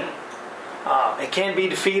 it can. It can be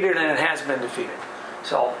defeated, and it has been defeated.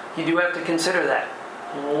 So you do have to consider that.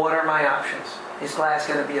 What are my options? Is glass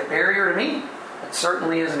going to be a barrier to me? It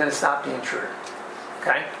certainly isn't going to stop the intruder.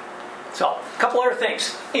 Okay? So, a couple other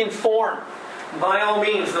things. Inform. By all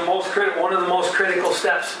means, one of the most critical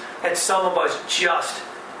steps that some of us just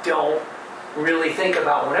don't really think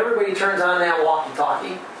about. When everybody turns on that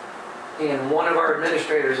walkie-talkie, and one of our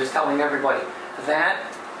administrators is telling everybody that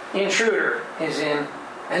intruder is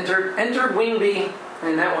entered wing B,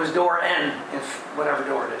 and that was door N, if whatever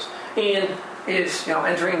door it is, and is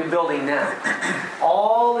entering the building now.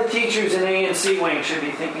 All the teachers in A and C wing should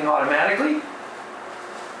be thinking automatically,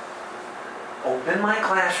 open my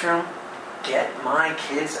classroom, get my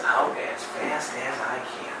kids out as fast as I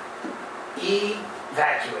can.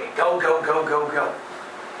 Evacuate. Go, go, go, go, go.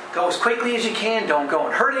 Go as quickly as you can. Don't go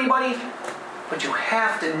and hurt anybody. But you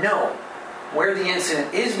have to know where the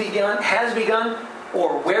incident has begun,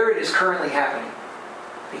 or where it is currently happening.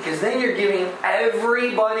 Because then you're giving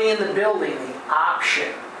everybody in the building the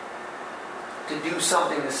option to do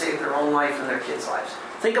something to save their own life and their kids' lives.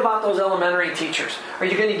 Think about those elementary teachers. Are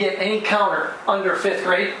you going to get any counter under 5th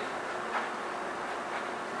grade?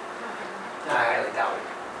 I highly doubt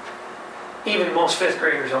it. Even most 5th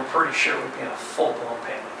graders, I'm pretty sure, would be in a full-blown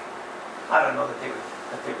panic. I don't know that they would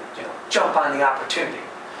jump on the opportunity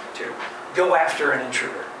to go after an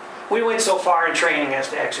intruder. We went so far in training as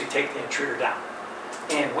to actually take the intruder down.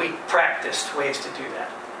 And we practiced ways to do that.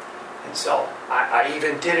 And so I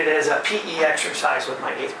even did it as a PE exercise with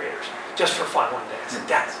my 8th graders, just for fun one day. I said,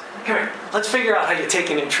 Dads, come here, let's figure out how you take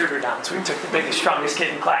an intruder down. So we took the biggest, strongest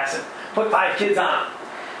kid in class and put 5 kids on him.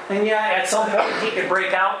 And yeah, at some point he could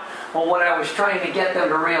break out. Well, what I was trying to get them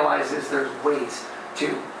to realize is there's ways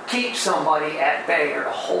to keep somebody at bay or to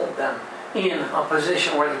hold them in a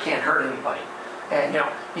position where they can't hurt anybody. And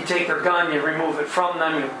you take their gun, you remove it from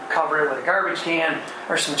them, you cover it with a garbage can,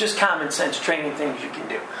 or some just common sense training things you can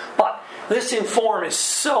do. But this inform is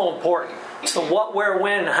so important. It's the what, where,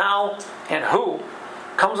 when, how, and who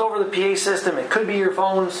comes over the PA system. It could be your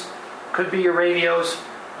phones, could be your radios.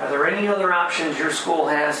 Are there any other options your school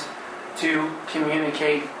has to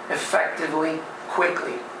communicate effectively,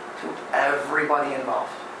 quickly to everybody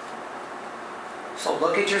involved? So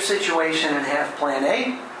look at your situation and have plan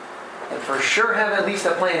A. And for sure have at least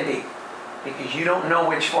a plan B, because you don't know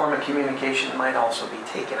which form of communication might also be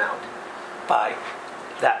taken out by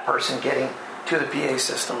that person getting to the PA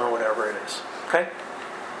system or whatever it is. Okay?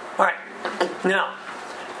 All right. Now,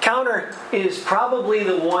 counter is probably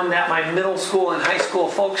the one that my middle school and high school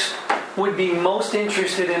folks would be most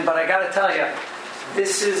interested in, but I got to tell you,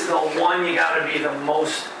 this is the one you got to be the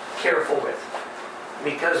most careful with.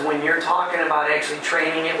 Because when you're talking about actually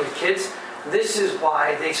training it with kids, this is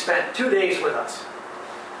why they spent 2 days with us.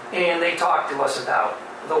 And they talked to us about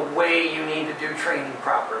the way you need to do training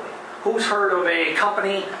properly. Who's heard of a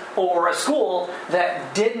company or a school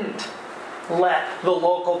that didn't let the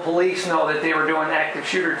local police know that they were doing active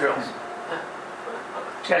shooter drills?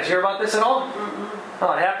 Did you guys hear about this at all? Mm-hmm.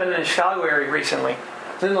 Oh, it happened in the Chicago area recently.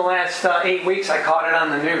 In the last 8 weeks, I caught it on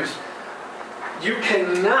the news. You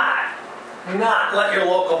cannot not let your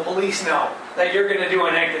local police know that you're going to do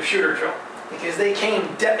an active shooter drill. Because they came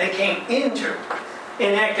into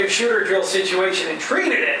an active shooter drill situation and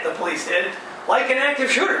treated it, the police did, like an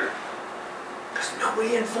active shooter. Because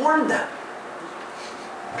nobody informed them.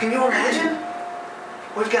 Can you imagine?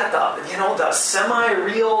 We've got the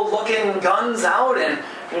semi-real looking guns out, and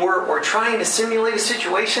we're trying to simulate a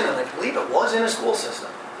situation, and I believe it was in a school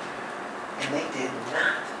system. And they did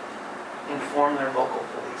not inform their local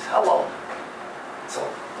police. Hello. So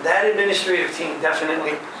that administrative team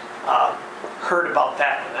definitely heard about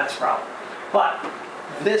that, and that's a problem. But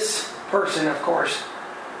this person, of course,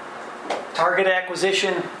 target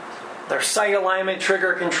acquisition, their sight alignment,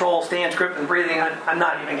 trigger control, stance, grip, and breathing. I'm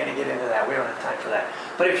not even going to get into that. We don't have time for that.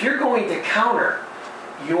 But if you're going to counter,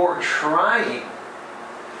 you're trying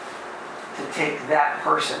to take that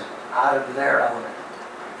person out of their element.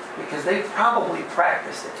 Because they've probably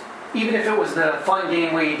practiced it. Even if it was the fun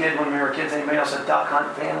game we did when we were kids. Anybody else a duck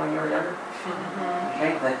hunt fan when you were younger? Mm-hmm.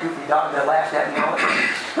 Okay, that goofy dog that laughed at me all the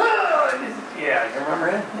time. Yeah, you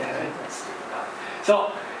remember him? Yeah, that's stupid dog.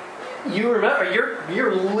 So you remember,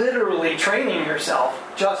 you're literally training yourself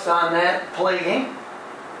just on that play game.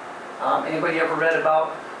 Anybody ever read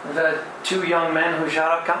about the 2 young men who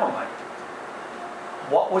shot up Columbine?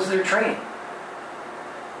 What was their training?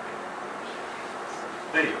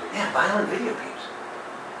 Video. Yeah, violent video games.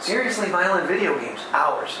 Seriously violent video games.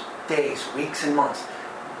 Hours, days, weeks, and months.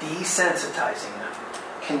 Desensitizing them.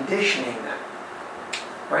 Conditioning them.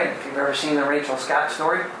 Right? If you've ever seen the Rachel Scott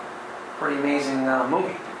story, pretty amazing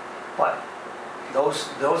movie. But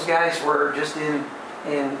those guys were just in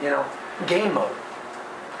in, game mode.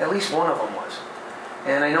 At least one of them was.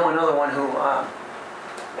 And I know another one who,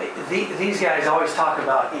 these guys always talk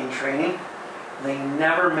about in training, they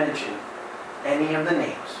never mention any of the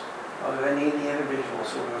names of any of the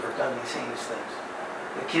individuals who have ever done these heinous things.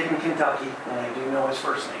 The kid in Kentucky, and I do know his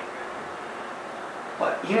first name.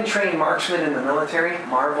 But even trained marksmen in the military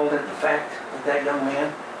marveled at the fact that young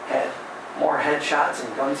man had more headshots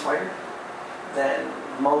and guns fired than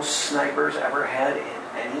most snipers ever had in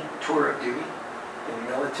any tour of duty in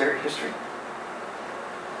military history.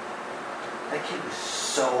 That kid was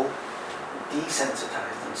so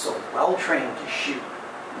desensitized and so well trained to shoot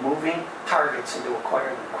moving targets and to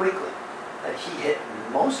acquire them quickly that he hit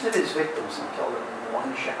most of his victims and killed them in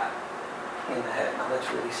one shot in the head. Now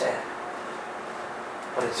that's really sad.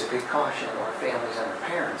 But it's a good caution to our families and our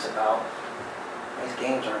parents about these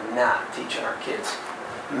games are not teaching our kids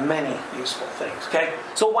many useful things. Okay?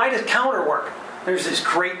 So why does counter work? There's this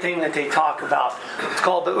great thing that they talk about. It's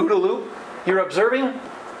called the OODA loop. You're observing,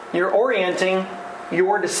 you're orienting,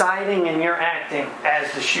 you're deciding, and you're acting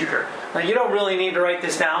as the shooter. Now you don't really need to write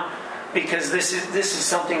this down because this is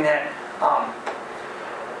something that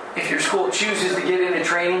if your school chooses to get into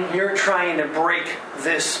training, you're trying to break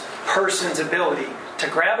this person's ability to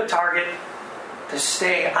grab a target, to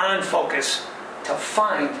stay on focus, to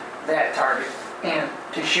find that target, and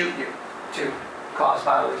to shoot you, to cause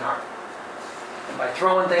bodily harm. And by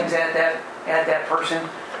throwing things at that person,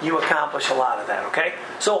 you accomplish a lot of that, okay?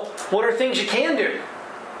 So, what are things you can do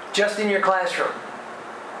just in your classroom?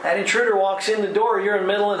 That intruder walks in the door, you're in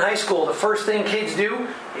middle and high school. The first thing kids do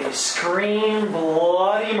is scream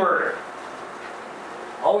bloody murder.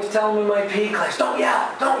 Always tell them in my PE class, don't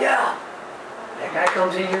yell, don't yell. That guy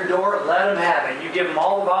comes in your door, let him have it. You give him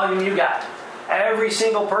all the volume you got. Every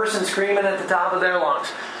single person screaming at the top of their lungs.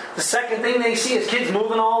 The second thing they see is kids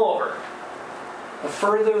moving all over. The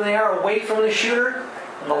further they are away from the shooter,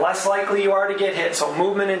 the less likely you are to get hit. So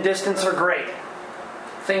movement and distance are great.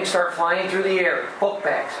 Things start flying through the air. Book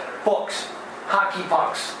bags, books, hockey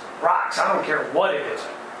pucks, rocks. I don't care what it is.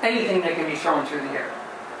 Anything that can be thrown through the air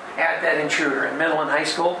at that intruder in middle and high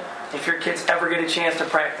school. If your kids ever get a chance to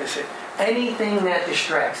practice it, anything that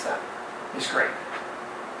distracts them is great.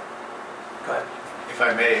 Go ahead. If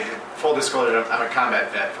I may, full disclosure, I'm a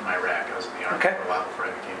combat vet from Iraq. I was in the Army Okay. for a while before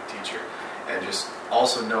I became a teacher. And just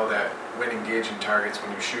also know that when engaging targets,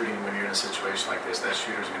 when you're shooting, when you're in a situation like this, that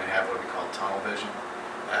shooter's going to have what we call tunnel vision.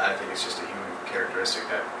 I think it's just a human characteristic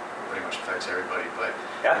that pretty much affects everybody. But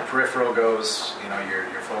Yeah. the peripheral goes,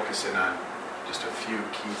 you're focusing on just a few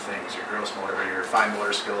key things. Your gross motor, or your fine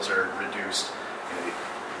motor skills are reduced.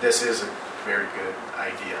 This is a very good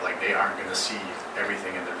idea. Like, they aren't going to see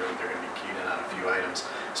everything in the room. They're going to be keyed in on a few items.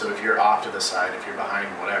 So if you're off to the side, if you're behind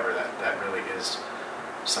whatever, that really is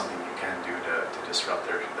something you can do to disrupt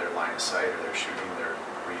their line of sight or their shooting, their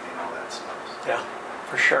breathing, all that stuff. Yeah,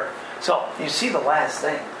 for sure. So, you see the last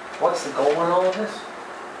thing. What's the goal in all of this?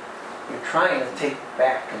 You're trying to take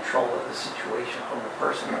back control of the situation from the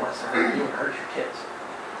person who wants to hurt you and hurt your kids.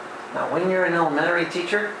 Now, when you're an elementary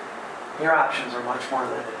teacher, your options are much more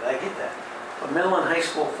limited. I get that. But middle and high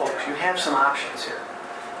school folks, you have some options here.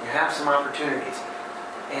 You have some opportunities.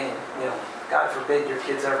 And, God forbid your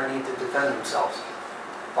kids ever need to defend themselves.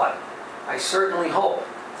 But I certainly hope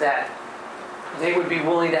that they would be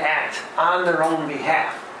willing to act on their own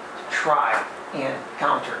behalf to try and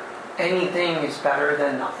counter. Anything is better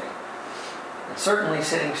than nothing. And certainly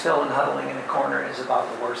sitting still and huddling in a corner is about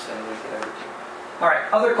the worst thing we could ever do. All right,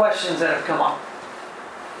 other questions that have come up.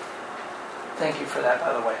 Thank you for that,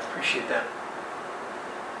 by the way. Appreciate that.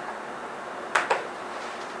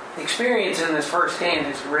 The experience in this first game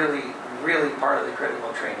is really, really part of the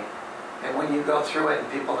critical training. And when you go through it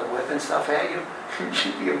and people are whipping stuff at you, you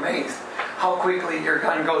should be amazed how quickly your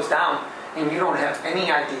gun goes down and you don't have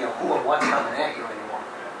any idea who or what's coming at you anymore.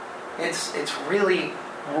 It's really,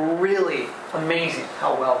 really amazing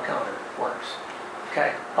how well counter works.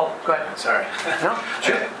 Okay. Oh, go ahead. Sorry. No?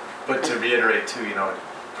 Sure. But to reiterate too,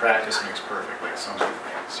 practice makes perfect, like so many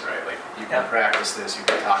things, right? Like, you can practice this, you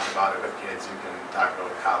can talk about it with kids, you can talk about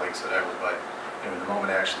it with colleagues, whatever, but when the moment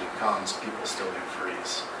actually comes, people still do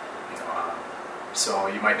freeze. So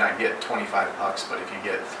you might not get 25 pucks, but if you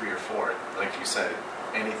get 3 or 4, like you said,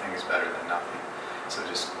 anything is better than nothing. So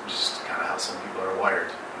just kind of how some people are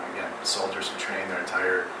wired. Again, soldiers who train their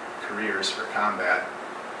entire careers for combat,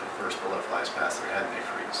 the first bullet flies past their head and they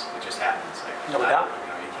freeze. It just happens. Like, no doubt.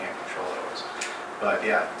 You can't control those. But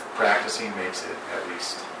yeah, practicing makes it at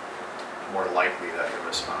least more likely that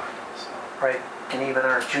you'll respond. So. Right. And even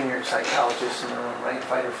our junior psychologists in the room, right?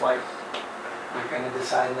 Fight or flight, are going to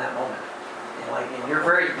decide in that moment. And you're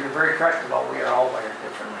very correct about we are all wired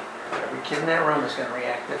differently. Every kid in that room is going to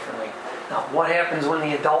react differently. Now, what happens when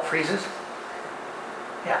the adult freezes?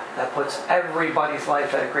 Yeah, that puts everybody's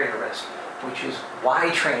life at a greater risk, which is why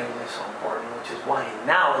training is so important, which is why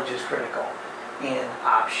knowledge is critical. And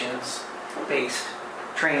options-based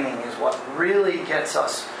training is what really gets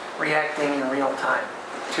us reacting in real time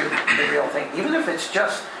to the real thing. Even if it's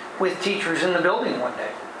just with teachers in the building one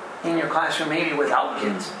day, in your classroom, maybe without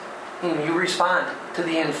kids, and you respond to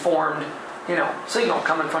the informed, signal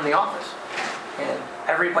coming from the office. And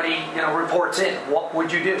everybody, reports in. What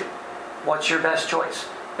would you do? What's your best choice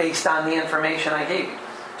based on the information I gave you?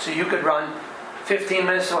 So you could run 15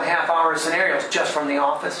 minutes to a half hour scenarios just from the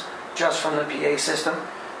office, just from the PA system,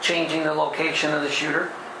 changing the location of the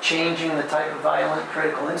shooter, changing the type of violent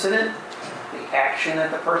critical incident, the action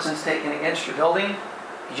that the person's taking against your building.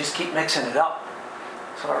 You just keep mixing it up.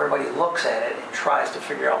 So everybody looks at it and tries to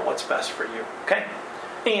figure out what's best for you. Okay?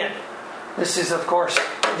 And this is, of course,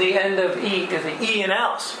 the end of the E and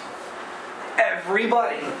L's.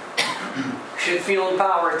 Everybody should feel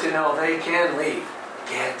empowered to know they can leave.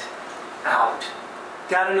 Get out.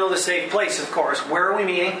 Got to know the safe place, of course. Where are we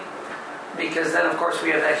meeting? Because then, of course, we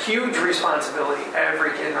have that huge responsibility.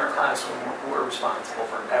 Every kid in our classroom, we're responsible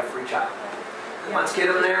for every child. Let's get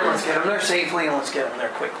them there. Let's get them there safely, and let's get them there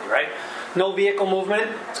quickly, right? No vehicle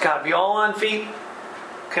movement. It's got to be all on feet.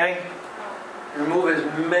 Okay? Remove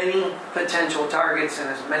as many potential targets in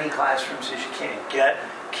as many classrooms as you can. Get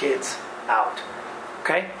kids out.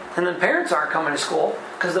 Okay? And then parents aren't coming to school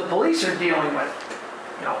because the police are dealing with,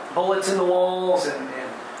 bullets in the walls and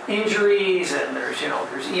injuries, and there's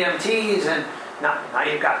EMTs, and now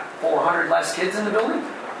you've got 400 less kids in the building,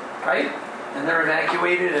 right? And they're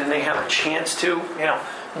evacuated, and they have a chance to,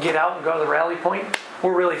 get out and go to the rally point.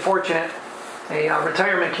 We're really fortunate. A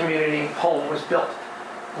retirement community home was built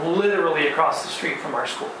literally across the street from our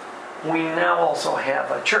school. We now also have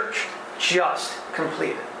a church just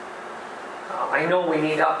completed. I know we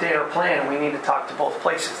need to update our plan, and we need to talk to both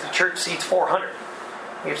places. The church seats 400.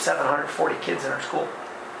 We have 740 kids in our school.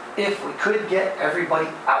 If we could get everybody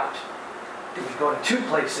out, do we go to 2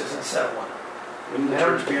 places instead of 1? Wouldn't the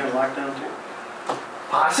church be on lockdown too?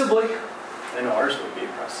 Possibly. I know ours would be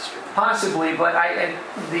across the street. Possibly, but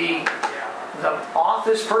the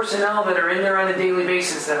office personnel that are in there on a daily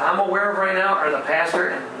basis that I'm aware of right now are the pastor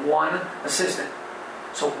and 1 assistant.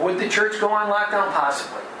 So would the church go on lockdown?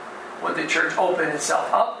 Possibly. Would the church open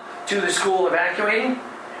itself up to the school evacuating?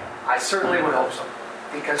 I certainly would hope so,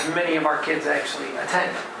 because many of our kids actually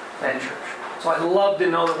attend that church. So I'd love to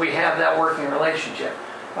know that we have that working relationship,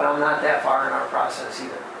 but I'm not that far in our process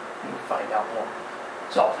either. We need to find out more.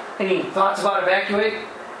 So, any thoughts about evacuate?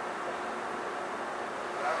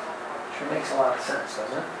 Sure makes a lot of sense,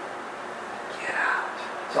 doesn't it? Get out.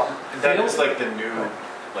 So, And that is like the new,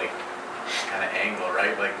 kind of angle,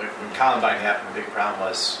 right? Like when Columbine happened, the big problem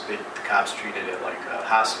was the cops treated it like a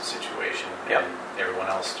hostage situation, and everyone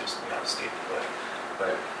else just stayed put.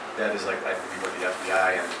 But that is I believe what the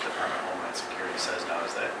FBI and the Department of Homeland Security says now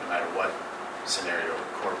is that no matter what scenario,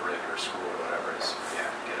 corporate or school or whatever, is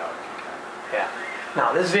get out if you can. Yeah.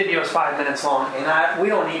 Now this video is 5 minutes long, and we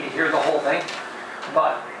don't need to hear the whole thing,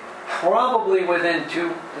 but probably within 2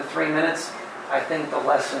 to 3 minutes, I think the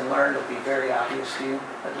lesson learned will be very obvious to you.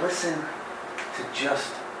 But listen to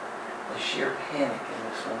just the sheer panic in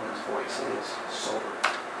this woman's voice. It is sobering.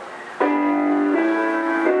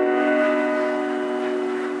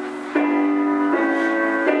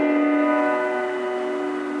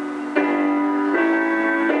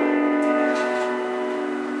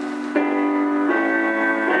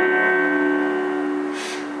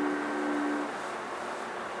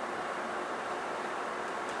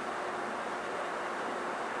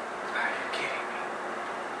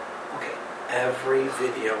 Every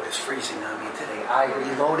video is freezing on me today. I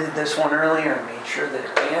reloaded this one earlier and made sure that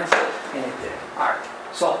it ran, and it did. Alright,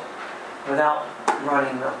 so without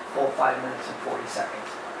running the full 5 minutes and 40 seconds,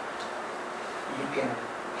 you can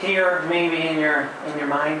hear maybe in your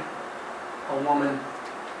mind a woman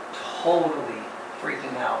totally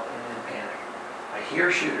freaking out and in panic. I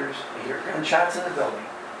hear shooters, I hear gunshots in the building,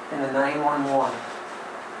 and the 911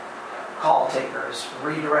 call taker is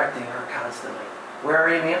redirecting her constantly. Where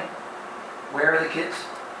are you, ma'am? Where are the kids?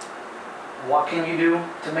 What can you do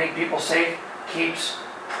to make people safe? Keeps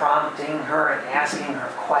prompting her and asking her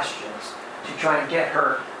questions to try and get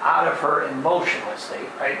her out of her emotional state,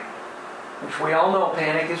 right? Which we all know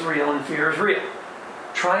panic is real and fear is real.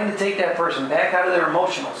 Trying to take that person back out of their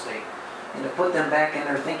emotional state and to put them back in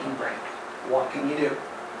their thinking brain. What can you do?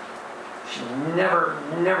 She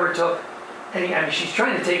never took any, she's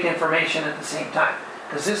trying to take information at the same time.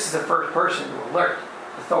 Because this is the first person to alert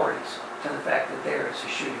authorities to the fact that there is a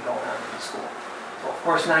shooting going on in the school. So of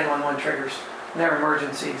course 911 triggers their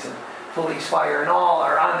emergencies, and police, fire, and all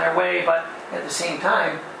are on their way, but at the same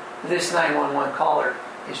time, this 911 caller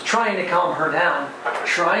is trying to calm her down,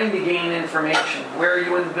 trying to gain information. Where are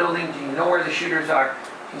you in the building? Do you know where the shooters are?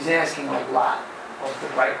 He's asking a lot of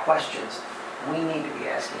the right questions we need to be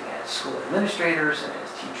asking as school administrators and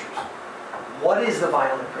as teachers. What is the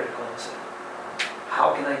violent critical incident?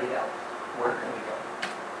 How can I get out? Where can we go?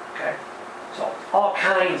 Okay? So all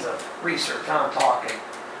kinds of research. I'm talking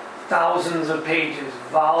thousands of pages,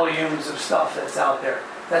 volumes of stuff that's out there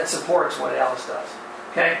that supports what Alice does.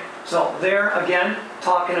 Okay? So there, again,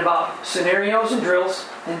 talking about scenarios and drills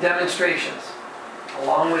and demonstrations.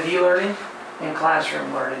 Along with e-learning and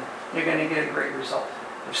classroom learning, you're going to get a great result.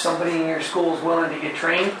 If somebody in your school is willing to get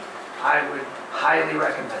trained, I would highly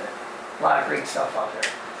recommend it. A lot of great stuff out there.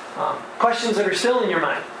 Questions that are still in your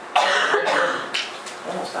mind?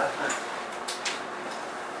 Almost out of time.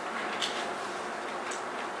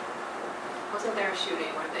 Wasn't there a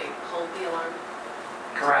shooting where they pulled the alarm?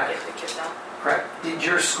 Correct. To get the kids out? Correct. Did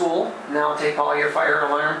your school now take all your fire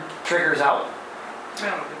alarm triggers out? I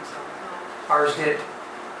don't think so. Ours did.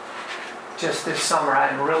 Just this summer,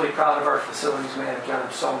 I'm really proud of our facilities manager.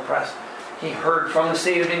 I'm so impressed. He heard from the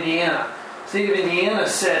state of Indiana. The state of Indiana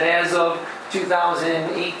said as of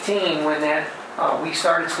 2018, when we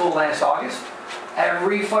started school last August,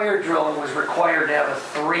 every fire drill was required to have a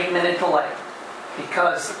 3-minute delay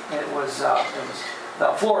because it was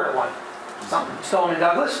the Florida one. Stone and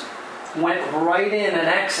Douglas went right in an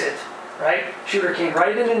exit, right? Shooter came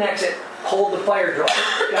right in an exit, pulled the fire drill.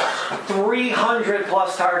 Got 300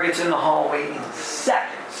 plus targets in the hallway in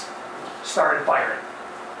seconds. Started firing.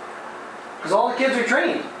 Because all the kids are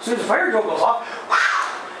trained. As soon as the fire drill goes off,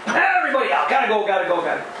 whew, everybody out. Gotta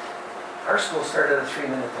go. Our school started at a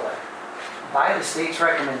 3-minute delay. By the state's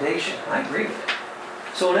recommendation, and I agree with it.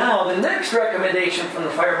 So now the next recommendation from the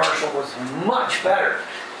fire marshal was much better.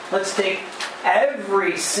 Let's take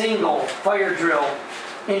every single fire drill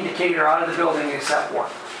indicator out of the building except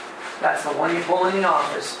one. That's the one you pull in the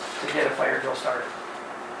office to get a fire drill started.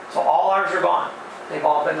 So all ours are gone. They've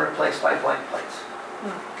all been replaced by blank plates.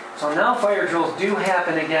 So now fire drills do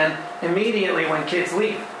happen again immediately when kids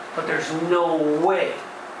leave. But there's no way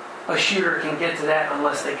a shooter can get to that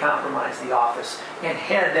unless they compromise the office and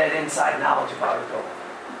had that inside knowledge about a building.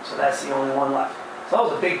 So that's the only one left. So that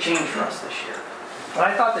was a big change for us this year. But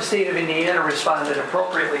I thought the state of Indiana responded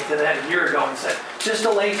appropriately to that a year ago and said, just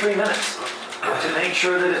delay 3 minutes to make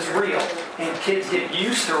sure that it's real. And kids get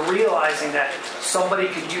used to realizing that somebody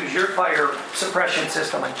could use your fire suppression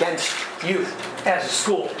system against you as a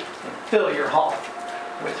school and fill your hall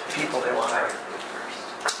with people they want to hire.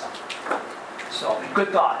 So, good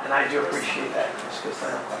thought, and I do appreciate that. It's a good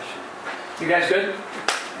final question. You guys good?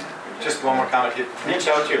 Just one more comment. Reach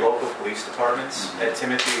out to your local police departments. At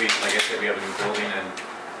Timothy, like I said, we have a new building, and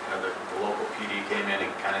the local PD came in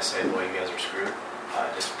and kind of said, well, you guys are screwed.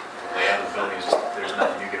 Just lay out of the building. There's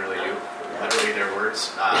nothing you can really do. Literally their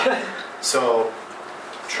words. So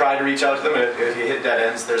try to reach out to them. If you hit dead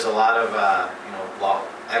ends, there's a lot of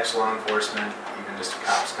ex-law enforcement, even just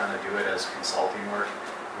cops kind of do it as consulting work.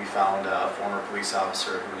 We found a former police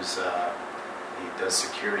officer he does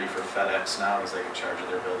security for FedEx now. He's like in charge of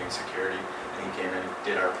their building security. And he came in and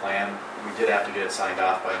did our plan. We did have to get it signed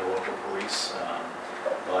off by the local police.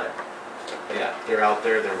 But yeah, they're out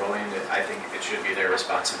there. They're willing. I think it should be their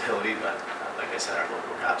responsibility. But like I said, our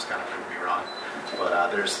local cops kind of proved me wrong. But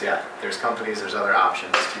there's companies, there's other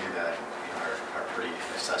options too that are pretty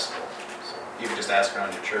accessible. So you can just ask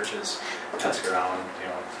around your churches, ask around,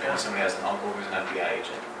 maybe somebody has an uncle who's an FBI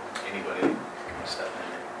agent. Anybody can step in.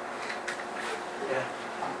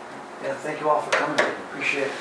 Yeah, thank you all for coming. Appreciate it.